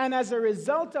 And as a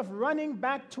result of running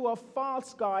back to a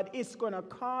false God, it's going to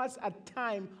cause a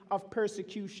time of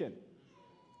persecution.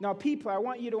 Now, people, I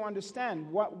want you to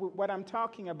understand what I'm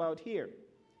talking about here.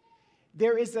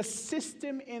 There is a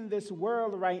system in this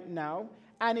world right now,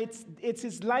 and it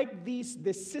is like the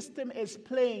system is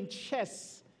playing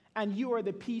chess, and you are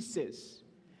the pieces.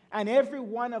 And every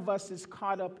one of us is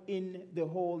caught up in the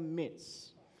whole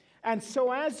midst. And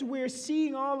so as we're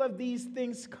seeing all of these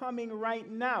things coming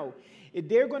right now,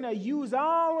 they're going to use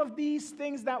all of these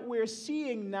things that we're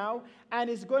seeing now,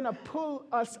 and it's going to pull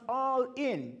us all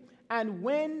in. And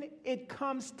when it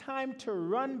comes time to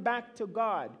run back to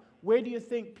God, where do you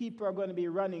think people are going to be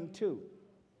running to?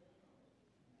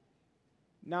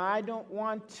 Now, I don't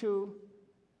want to,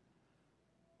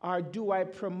 or do I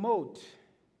promote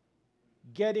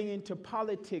getting into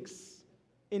politics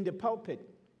in the pulpit?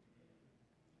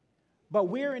 But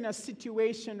we're in a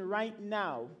situation right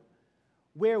now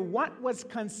where what was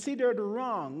considered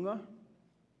wrong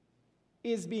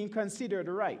is being considered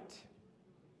right.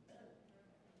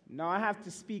 Now, I have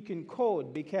to speak in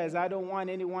code because I don't want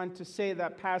anyone to say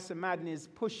that Pastor Madden is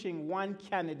pushing one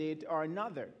candidate or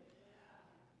another.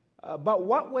 But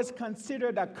what was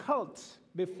considered a cult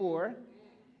before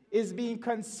is being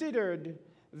considered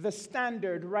the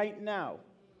standard right now.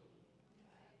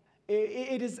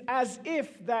 It is as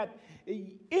if that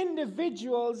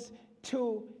individuals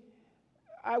to,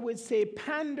 I would say,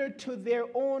 pander to their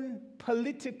own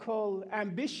political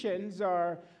ambitions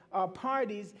or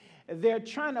parties, they're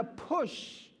trying to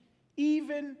push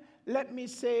even, let me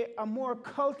say, a more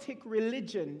cultic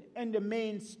religion in the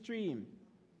mainstream.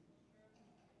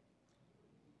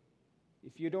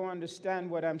 If you don't understand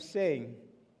what I'm saying,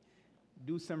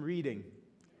 do some reading.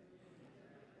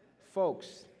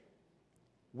 Folks,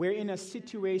 we're in a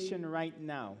situation right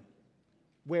now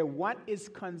where what was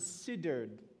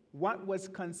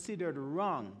considered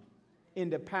wrong in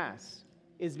the past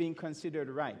is being considered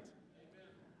right.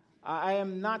 I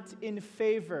am not in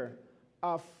favor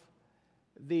of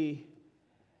the,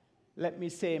 let me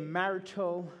say,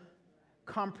 marital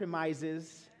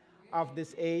compromises of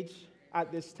this age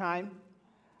at this time.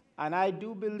 And I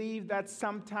do believe that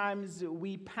sometimes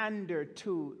we pander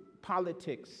to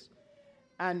politics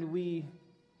and we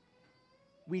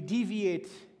deviate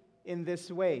in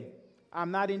this way.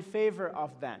 I'm not in favor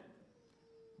of that.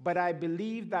 But I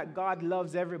believe that God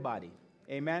loves everybody.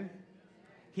 Amen?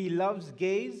 He loves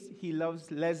gays. He loves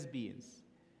lesbians.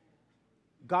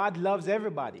 God loves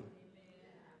everybody.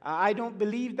 I don't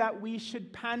believe that we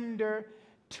should pander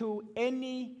to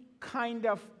any kind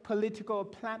of political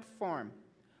platform.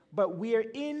 But we're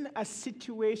in a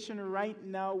situation right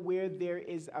now where there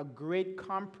is a great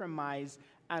compromise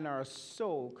and our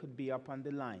soul could be up on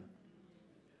the line.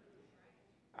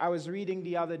 I was reading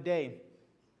the other day,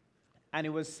 and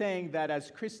it was saying that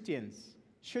as Christians,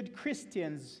 should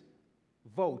Christians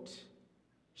vote?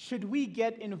 Should we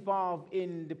get involved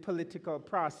in the political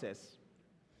process?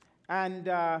 And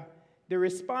the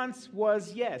response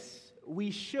was yes,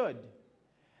 we should.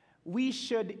 We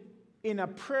should, in a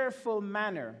prayerful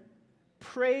manner,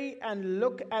 pray and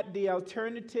look at the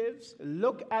alternatives,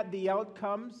 look at the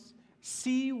outcomes,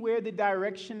 see where the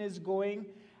direction is going,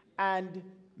 and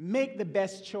make the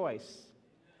best choice.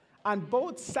 On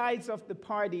both sides of the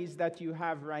parties that you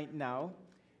have right now,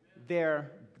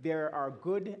 there are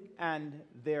good and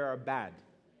there are bad.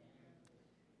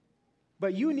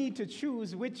 But you need to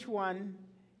choose which one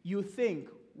you think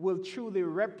will truly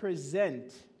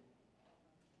represent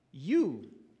you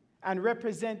and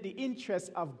represent the interests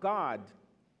of God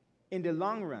in the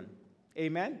long run.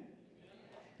 Amen?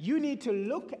 You need to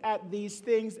look at these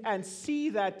things and see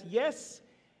that, yes,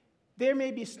 there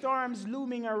may be storms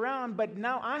looming around, but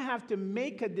now I have to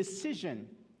make a decision.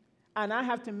 And I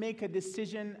have to make a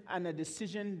decision, and a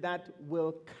decision that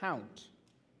will count.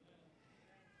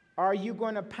 Are you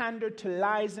going to pander to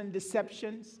lies and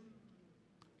deceptions?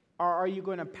 Or are you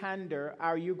going to pander?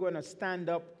 Are you going to stand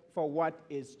up for what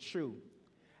is true?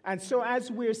 And so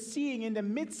as we're seeing in the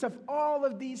midst of all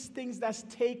of these things that's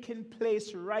taking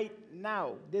place right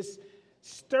now, this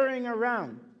stirring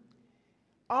around,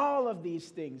 all of these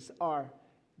things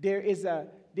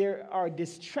there are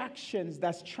distractions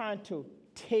that's trying to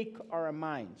take our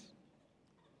minds.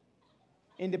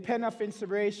 In the Pen of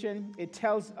Inspiration, it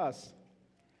tells us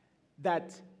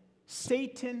that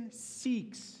Satan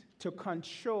seeks to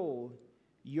control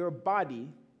your body.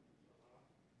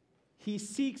 He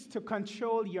seeks to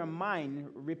control your mind.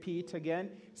 Repeat again.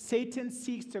 Satan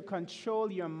seeks to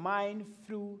control your mind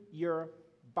through your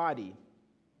body.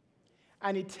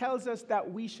 And it tells us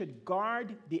that we should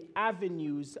guard the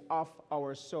avenues of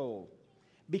our soul,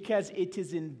 because it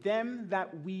is in them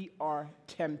that we are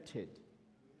tempted.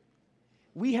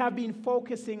 We have been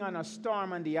focusing on a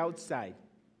storm on the outside.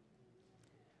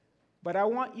 But I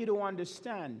want you to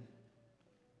understand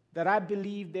that I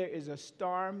believe there is a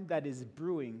storm that is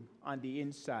brewing on the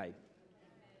inside.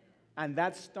 And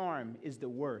that storm is the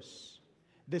worst.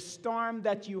 The storm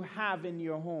that you have in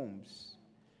your homes.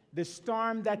 The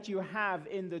storm that you have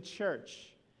in the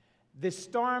church. The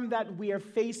storm that we are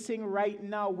facing right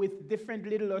now with different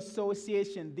little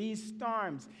associations. These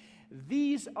storms,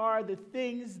 these are the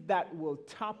things that will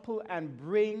topple and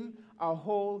bring a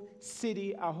whole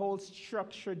city, a whole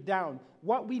structure down.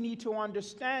 What we need to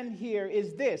understand here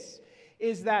is this,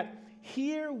 is that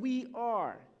here we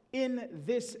are in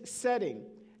this setting,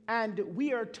 and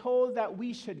we are told that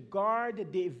we should guard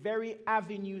the very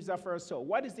avenues of our soul.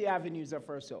 What is the avenues of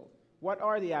our soul? What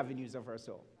are the avenues of our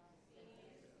soul?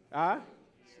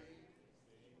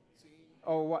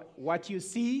 Or what you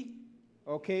see?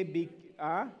 Okay,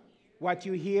 what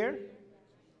you hear?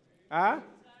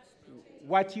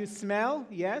 What you smell?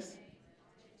 Yes.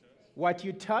 What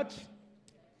you touch?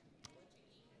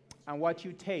 And what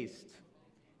you taste.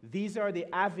 These are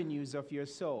the avenues of your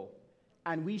soul,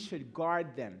 and we should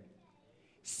guard them.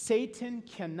 Satan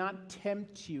cannot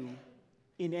tempt you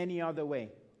in any other way.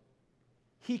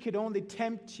 He could only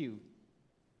tempt you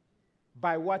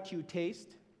by what you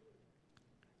taste.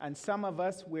 And some of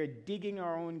us, we're digging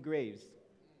our own graves.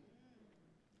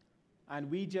 And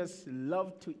we just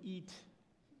love to eat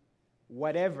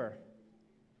whatever.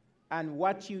 And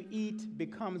what you eat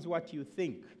becomes what you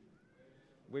think.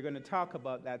 We're going to talk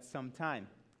about that sometime.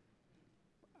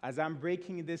 As I'm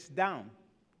breaking this down,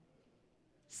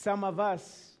 some of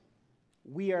us,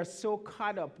 we are so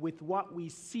caught up with what we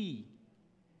see.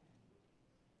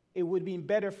 It would be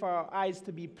better for our eyes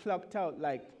to be plucked out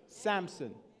like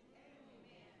Samson.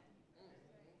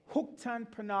 Hooked on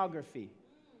pornography.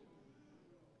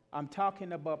 I'm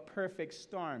talking about perfect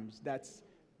storms that's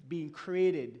being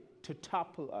created to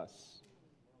topple us.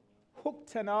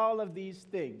 Hooked on all of these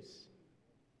things.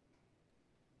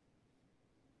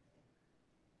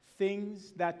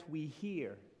 Things that we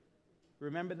hear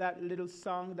Remember that little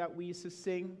song that we used to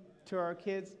sing to our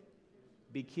kids?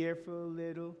 Be careful,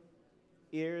 little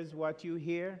ears, what you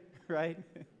hear, right?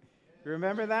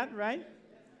 Remember that, right?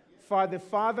 For the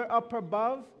Father up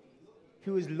above,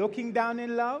 who is looking down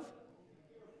in love.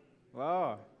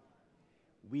 Oh,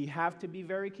 we have to be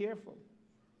very careful.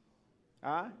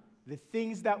 The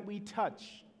things that we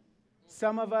touch.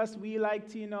 Some of us, we like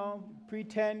to,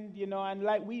 pretend,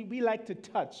 and we like to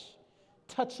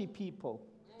touchy people,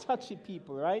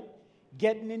 right?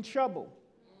 Getting in trouble.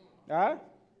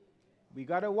 We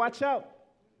got to watch out.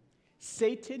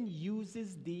 Satan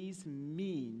uses these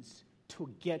means to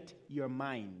get your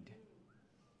mind.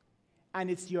 And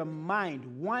it's your mind.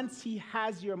 Once he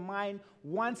has your mind,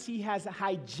 once he has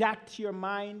hijacked your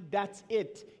mind, that's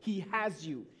it. He has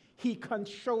you. He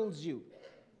controls you.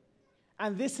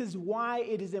 And this is why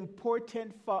it is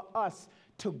important for us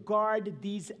to guard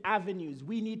these avenues.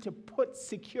 We need to put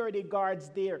security guards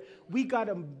there. We got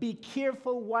to be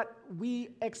careful what we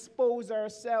expose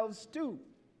ourselves to.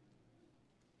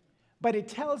 But it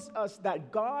tells us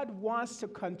that God wants to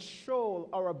control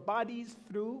our bodies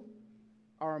through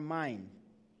our mind.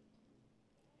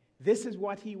 This is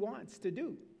what he wants to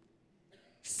do.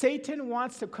 Satan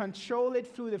wants to control it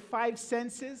through the 5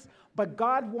 senses, but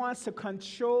God wants to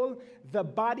control the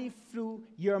body through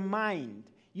your mind.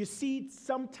 You see,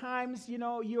 sometimes,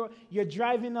 you're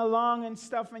driving along and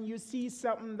stuff, and you see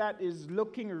something that is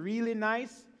looking really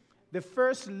nice. The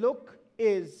first look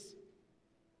is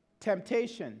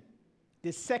temptation.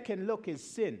 The second look is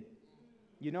sin.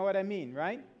 You know what I mean,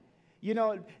 right?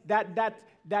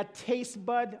 That taste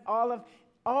bud,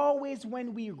 always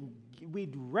when we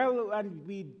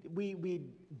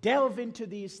delve into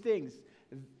these things,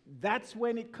 that's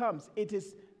when it comes. It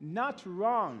is not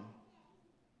wrong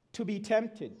to be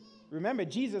tempted. Remember,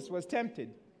 Jesus was tempted.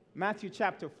 Matthew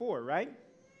chapter 4, right?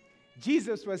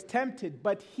 Jesus was tempted,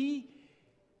 but he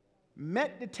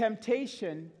met the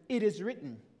temptation. It is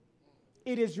written.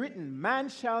 It is written, man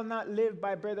shall not live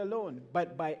by bread alone,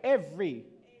 but by every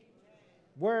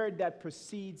word that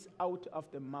proceeds out of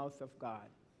the mouth of God.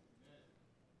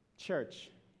 Church,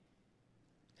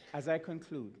 as I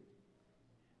conclude,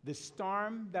 the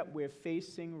storm that we're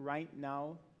facing right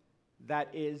now, that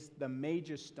is the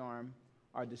major storm,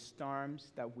 are the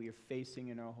storms that we're facing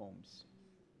in our homes.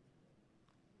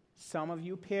 Some of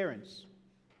you parents,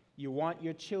 you want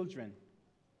your children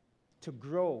to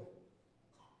grow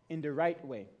in the right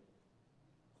way.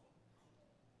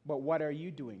 But what are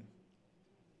you doing?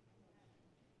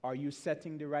 Are you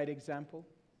setting the right example?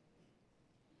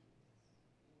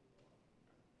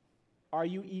 Are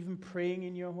you even praying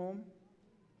in your home?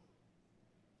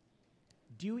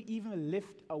 Do you even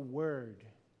lift a word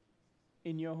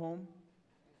in your home?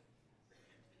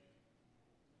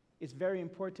 It's very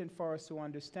important for us to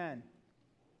understand.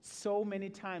 So many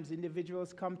times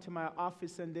individuals come to my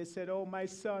office and they said, oh, my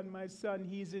son,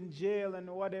 he's in jail and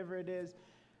whatever it is.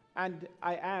 And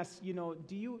I ask, do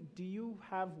you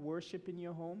have worship in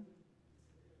your home?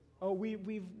 Oh,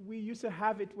 we used to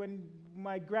have it when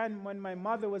my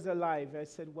mother was alive. I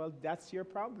said, well, that's your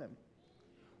problem.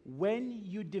 When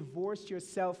you divorce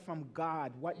yourself from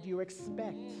God, what do you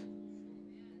expect?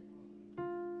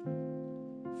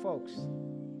 Folks,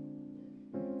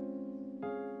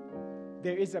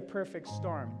 there is a perfect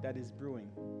storm that is brewing.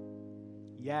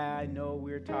 Yeah, I know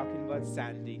we're talking about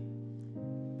Sandy.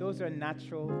 Those are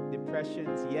natural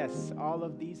depressions, yes, all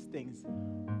of these things.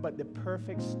 But the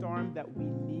perfect storm that we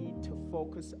need to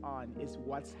focus on is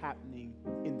what's happening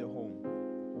in the home.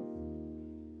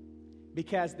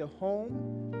 Because the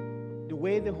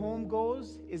way the home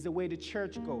goes is the way the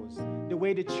church goes. The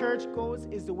way the church goes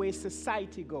is the way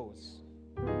society goes.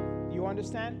 You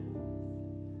understand?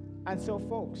 And so,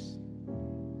 folks,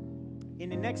 in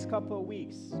the next couple of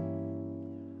weeks,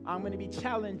 I'm going to be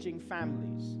challenging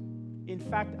families. In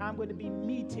fact, I'm going to be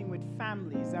meeting with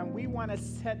families, and we want to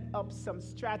set up some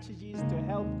strategies to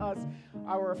help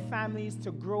our families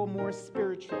to grow more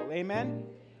spiritual. Amen?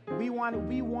 We want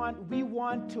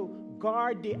to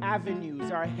guard the avenues,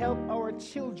 or help our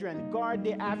children guard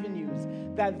the avenues,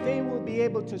 that they will be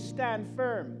able to stand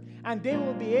firm, and they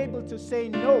will be able to say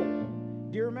no.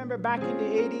 Do you remember back in the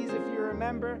 80s, if you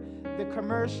remember, the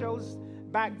commercials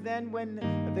back then when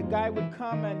the guy would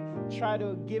come and try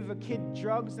to give a kid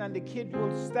drugs and the kid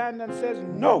will stand and says,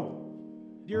 no.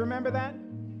 Do you remember that?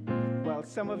 Well,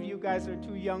 some of you guys are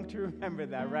too young to remember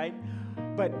that, right?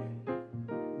 But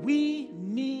we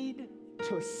need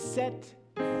to set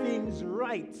things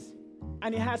right.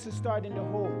 And it has to start in the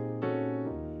home.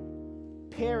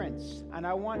 Parents, and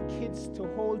I want kids to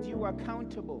hold you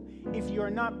accountable. If you're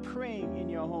not praying in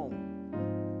your home,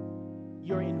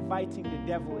 you're inviting the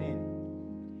devil in.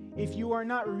 If you are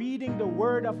not reading the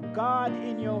Word of God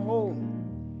in your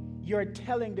home, you're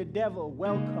telling the devil,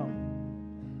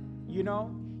 welcome. You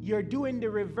know, you're doing the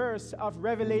reverse of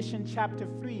Revelation chapter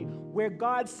 3, where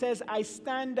God says, I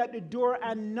stand at the door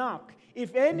and knock.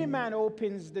 If any man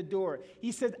opens the door,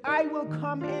 he says, I will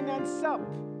come in and sup.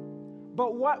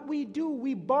 But what we do,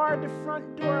 we bar the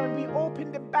front door and we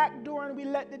open the back door and we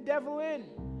let the devil in.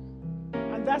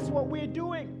 And that's what we're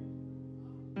doing.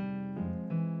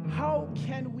 How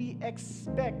can we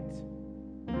expect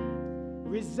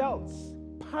results,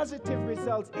 positive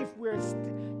results, if we're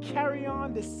carry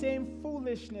on the same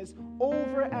foolishness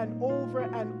over and over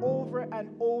and over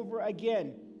and over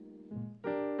again?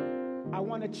 I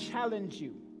want to challenge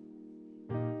you.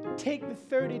 Take the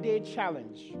 30-day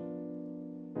challenge.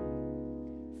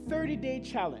 30-day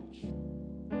challenge.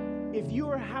 If you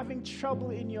are having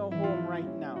trouble in your home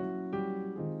right now,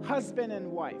 husband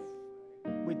and wife,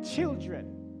 with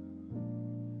children,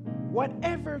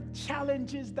 whatever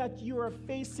challenges that you are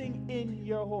facing in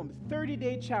your home,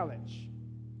 30-day challenge.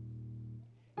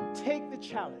 Take the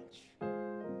challenge.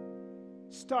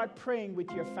 Start praying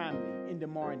with your family in the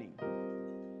morning.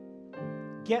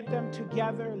 Get them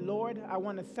together. Lord, I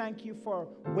want to thank you for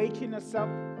waking us up.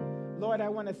 Lord, I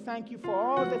want to thank you for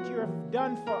all that you have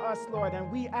done for us, Lord. And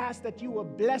we ask that you will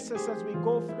bless us as we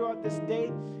go throughout this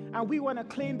day. And we want to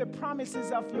claim the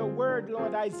promises of your word,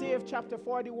 Lord. Isaiah chapter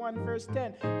 41, verse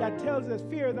 10, that tells us,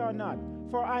 fear thou not,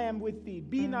 for I am with thee.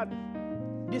 Be not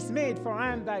dismayed, for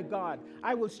I am thy God.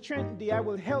 I will strengthen thee. I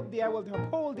will help thee. I will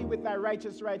uphold thee with thy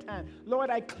righteous right hand. Lord,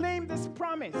 I claim this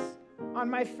promise on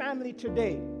my family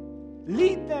today.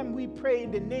 Lead them, we pray,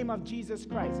 in the name of Jesus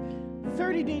Christ.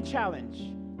 30-day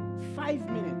challenge. 5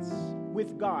 minutes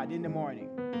with God in the morning.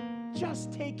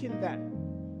 Just taking that.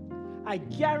 I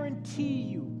guarantee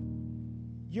you,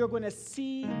 you're going to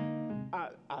see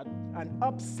an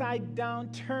upside down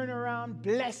turnaround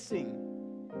blessing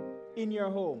in your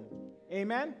home.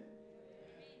 Amen?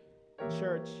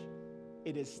 Church,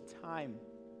 it is time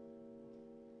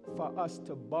for us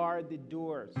to bar the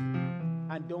doors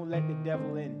and don't let the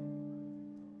devil in.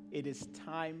 It is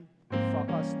time for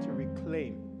us to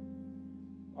reclaim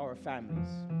our families.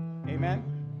 Amen?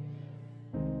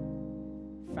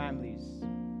 Families.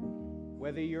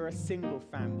 Whether you're a single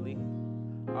family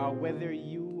or whether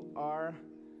you are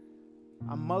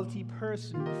a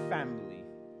multi-person family,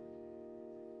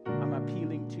 I'm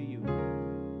appealing to you.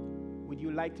 Would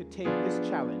you like to take this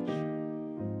challenge?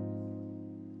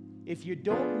 If you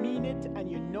don't mean it and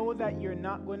you know that you're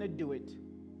not going to do it,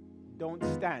 don't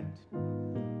stand.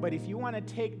 But if you want to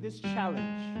take this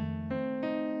challenge,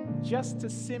 just to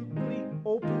simply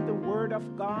open the Word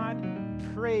of God,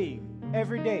 praying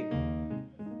every day.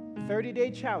 30-day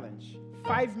challenge,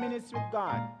 5 minutes with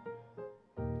God.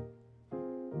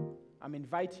 I'm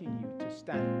inviting you to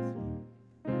stand with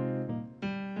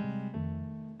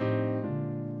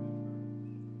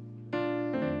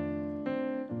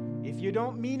me. If you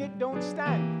don't mean it, don't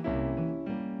stand.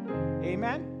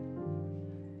 Amen?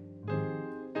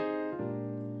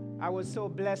 I was so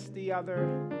blessed the other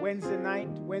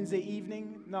Wednesday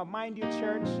evening. Now, mind you,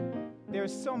 church, there are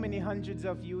so many hundreds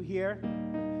of you here,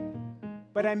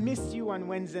 but I missed you on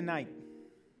Wednesday night.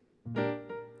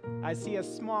 I see a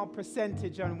small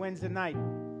percentage on Wednesday night,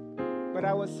 but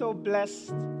I was so blessed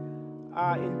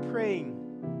in praying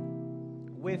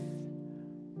with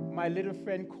my little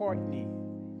friend Courtney.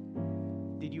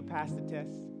 Did you pass the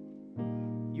test?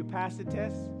 You passed the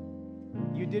test?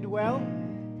 You did well?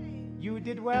 You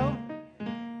did well?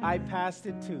 I passed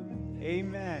it too.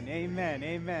 Amen, amen,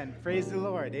 amen. Praise the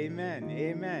Lord. Amen,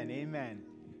 amen, amen.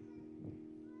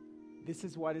 This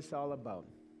is what it's all about.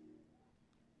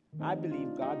 I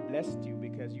believe God blessed you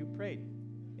because you prayed.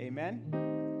 Amen?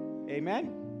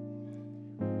 Amen?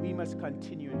 We must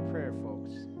continue in prayer,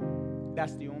 folks.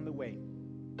 That's the only way.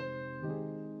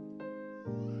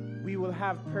 We will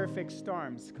have perfect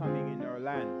storms coming in our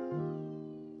land.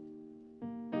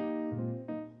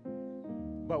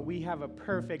 But we have a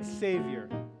perfect Savior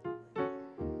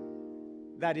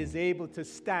that is able to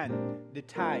stand the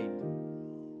tide.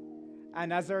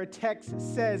 And as our text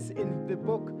says in the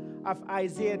book of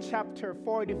Isaiah chapter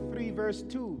 43 verse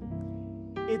 2,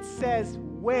 it says,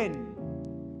 when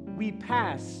we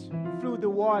pass through the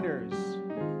waters,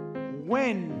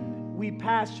 when we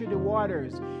pass through the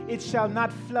waters, it shall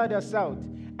not flood us out.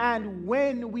 And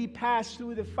when we pass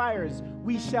through the fires,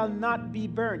 we shall not be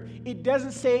burnt. It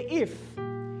doesn't say if.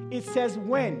 It says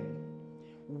when.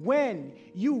 When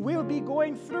you will be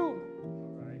going through.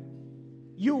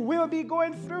 You will be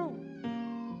going through.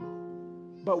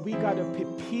 But we got to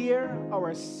prepare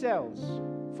ourselves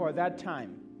for that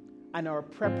time. And our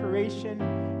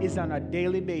preparation is on a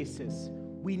daily basis.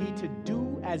 We need to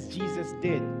do as Jesus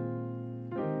did,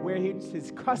 where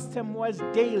his custom was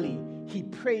daily. He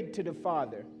prayed to the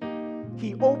Father.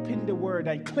 He opened the word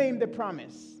and claimed the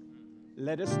promise.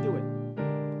 Let us do it,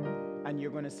 and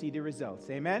you're going to see the results.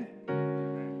 Amen?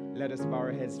 Let us bow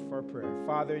our heads for prayer.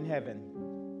 Father in heaven,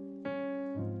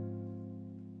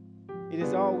 it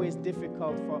is always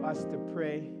difficult for us to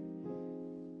pray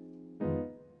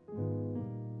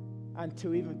and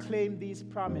to even claim these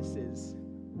promises,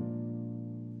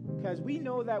 because we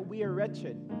know that we are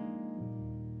wretched,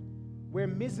 we're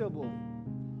miserable,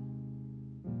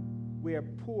 we are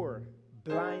poor,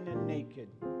 blind, and naked.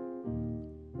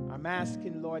 I'm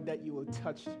asking, Lord, that you will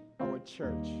touch our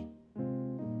church.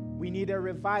 We need a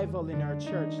revival in our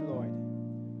church, Lord.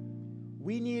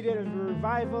 We need a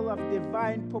revival of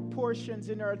divine proportions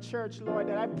in our church, Lord.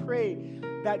 And I pray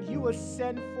that you will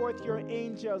send forth your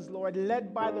angels, Lord,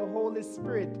 led by the Holy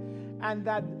Spirit, and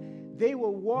that they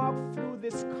will walk through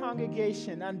this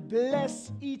congregation and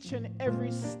bless each and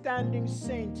every standing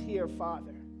saint here,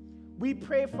 Father. We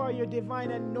pray for your divine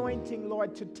anointing,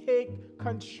 Lord, to take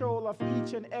control of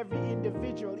each and every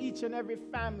individual, each and every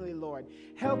family, Lord.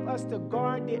 Help us to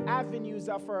guard the avenues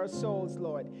of our souls,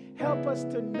 Lord. Help us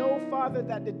to know, Father,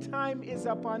 that the time is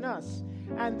upon us,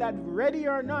 and that ready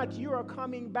or not, you are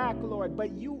coming back, Lord,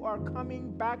 but you are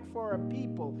coming back for a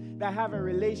people that have a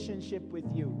relationship with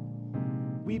you.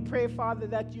 We pray, Father,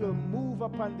 that you'll move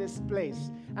upon this place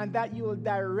and that you will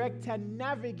direct and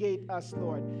navigate us,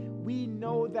 Lord. We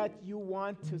know that you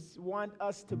want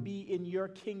us to be in your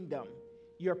kingdom.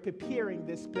 You're preparing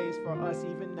this place for us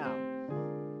even now.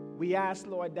 We ask,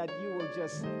 Lord, that you will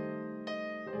just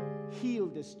heal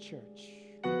this church.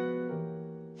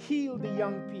 Heal the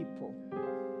young people.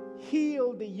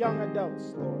 Heal the young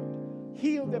adults, Lord.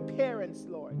 Heal the parents,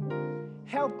 Lord.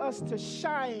 Help us to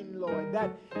shine, Lord, that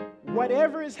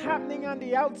whatever is happening on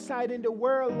the outside in the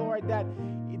world, Lord, that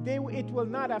it will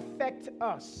not affect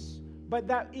us, but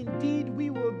that indeed we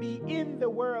will be in the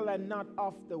world and not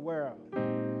of the world.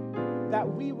 That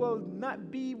we will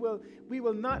not be of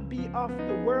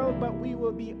the world, but we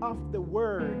will be of the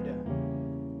word.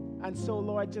 And so,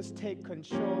 Lord, just take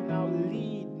control now,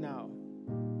 lead now.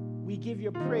 We give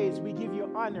you praise, we give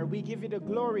you honor, we give you the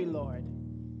glory, Lord,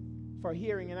 for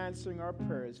hearing and answering our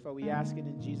prayers, for we ask it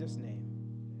in Jesus' name.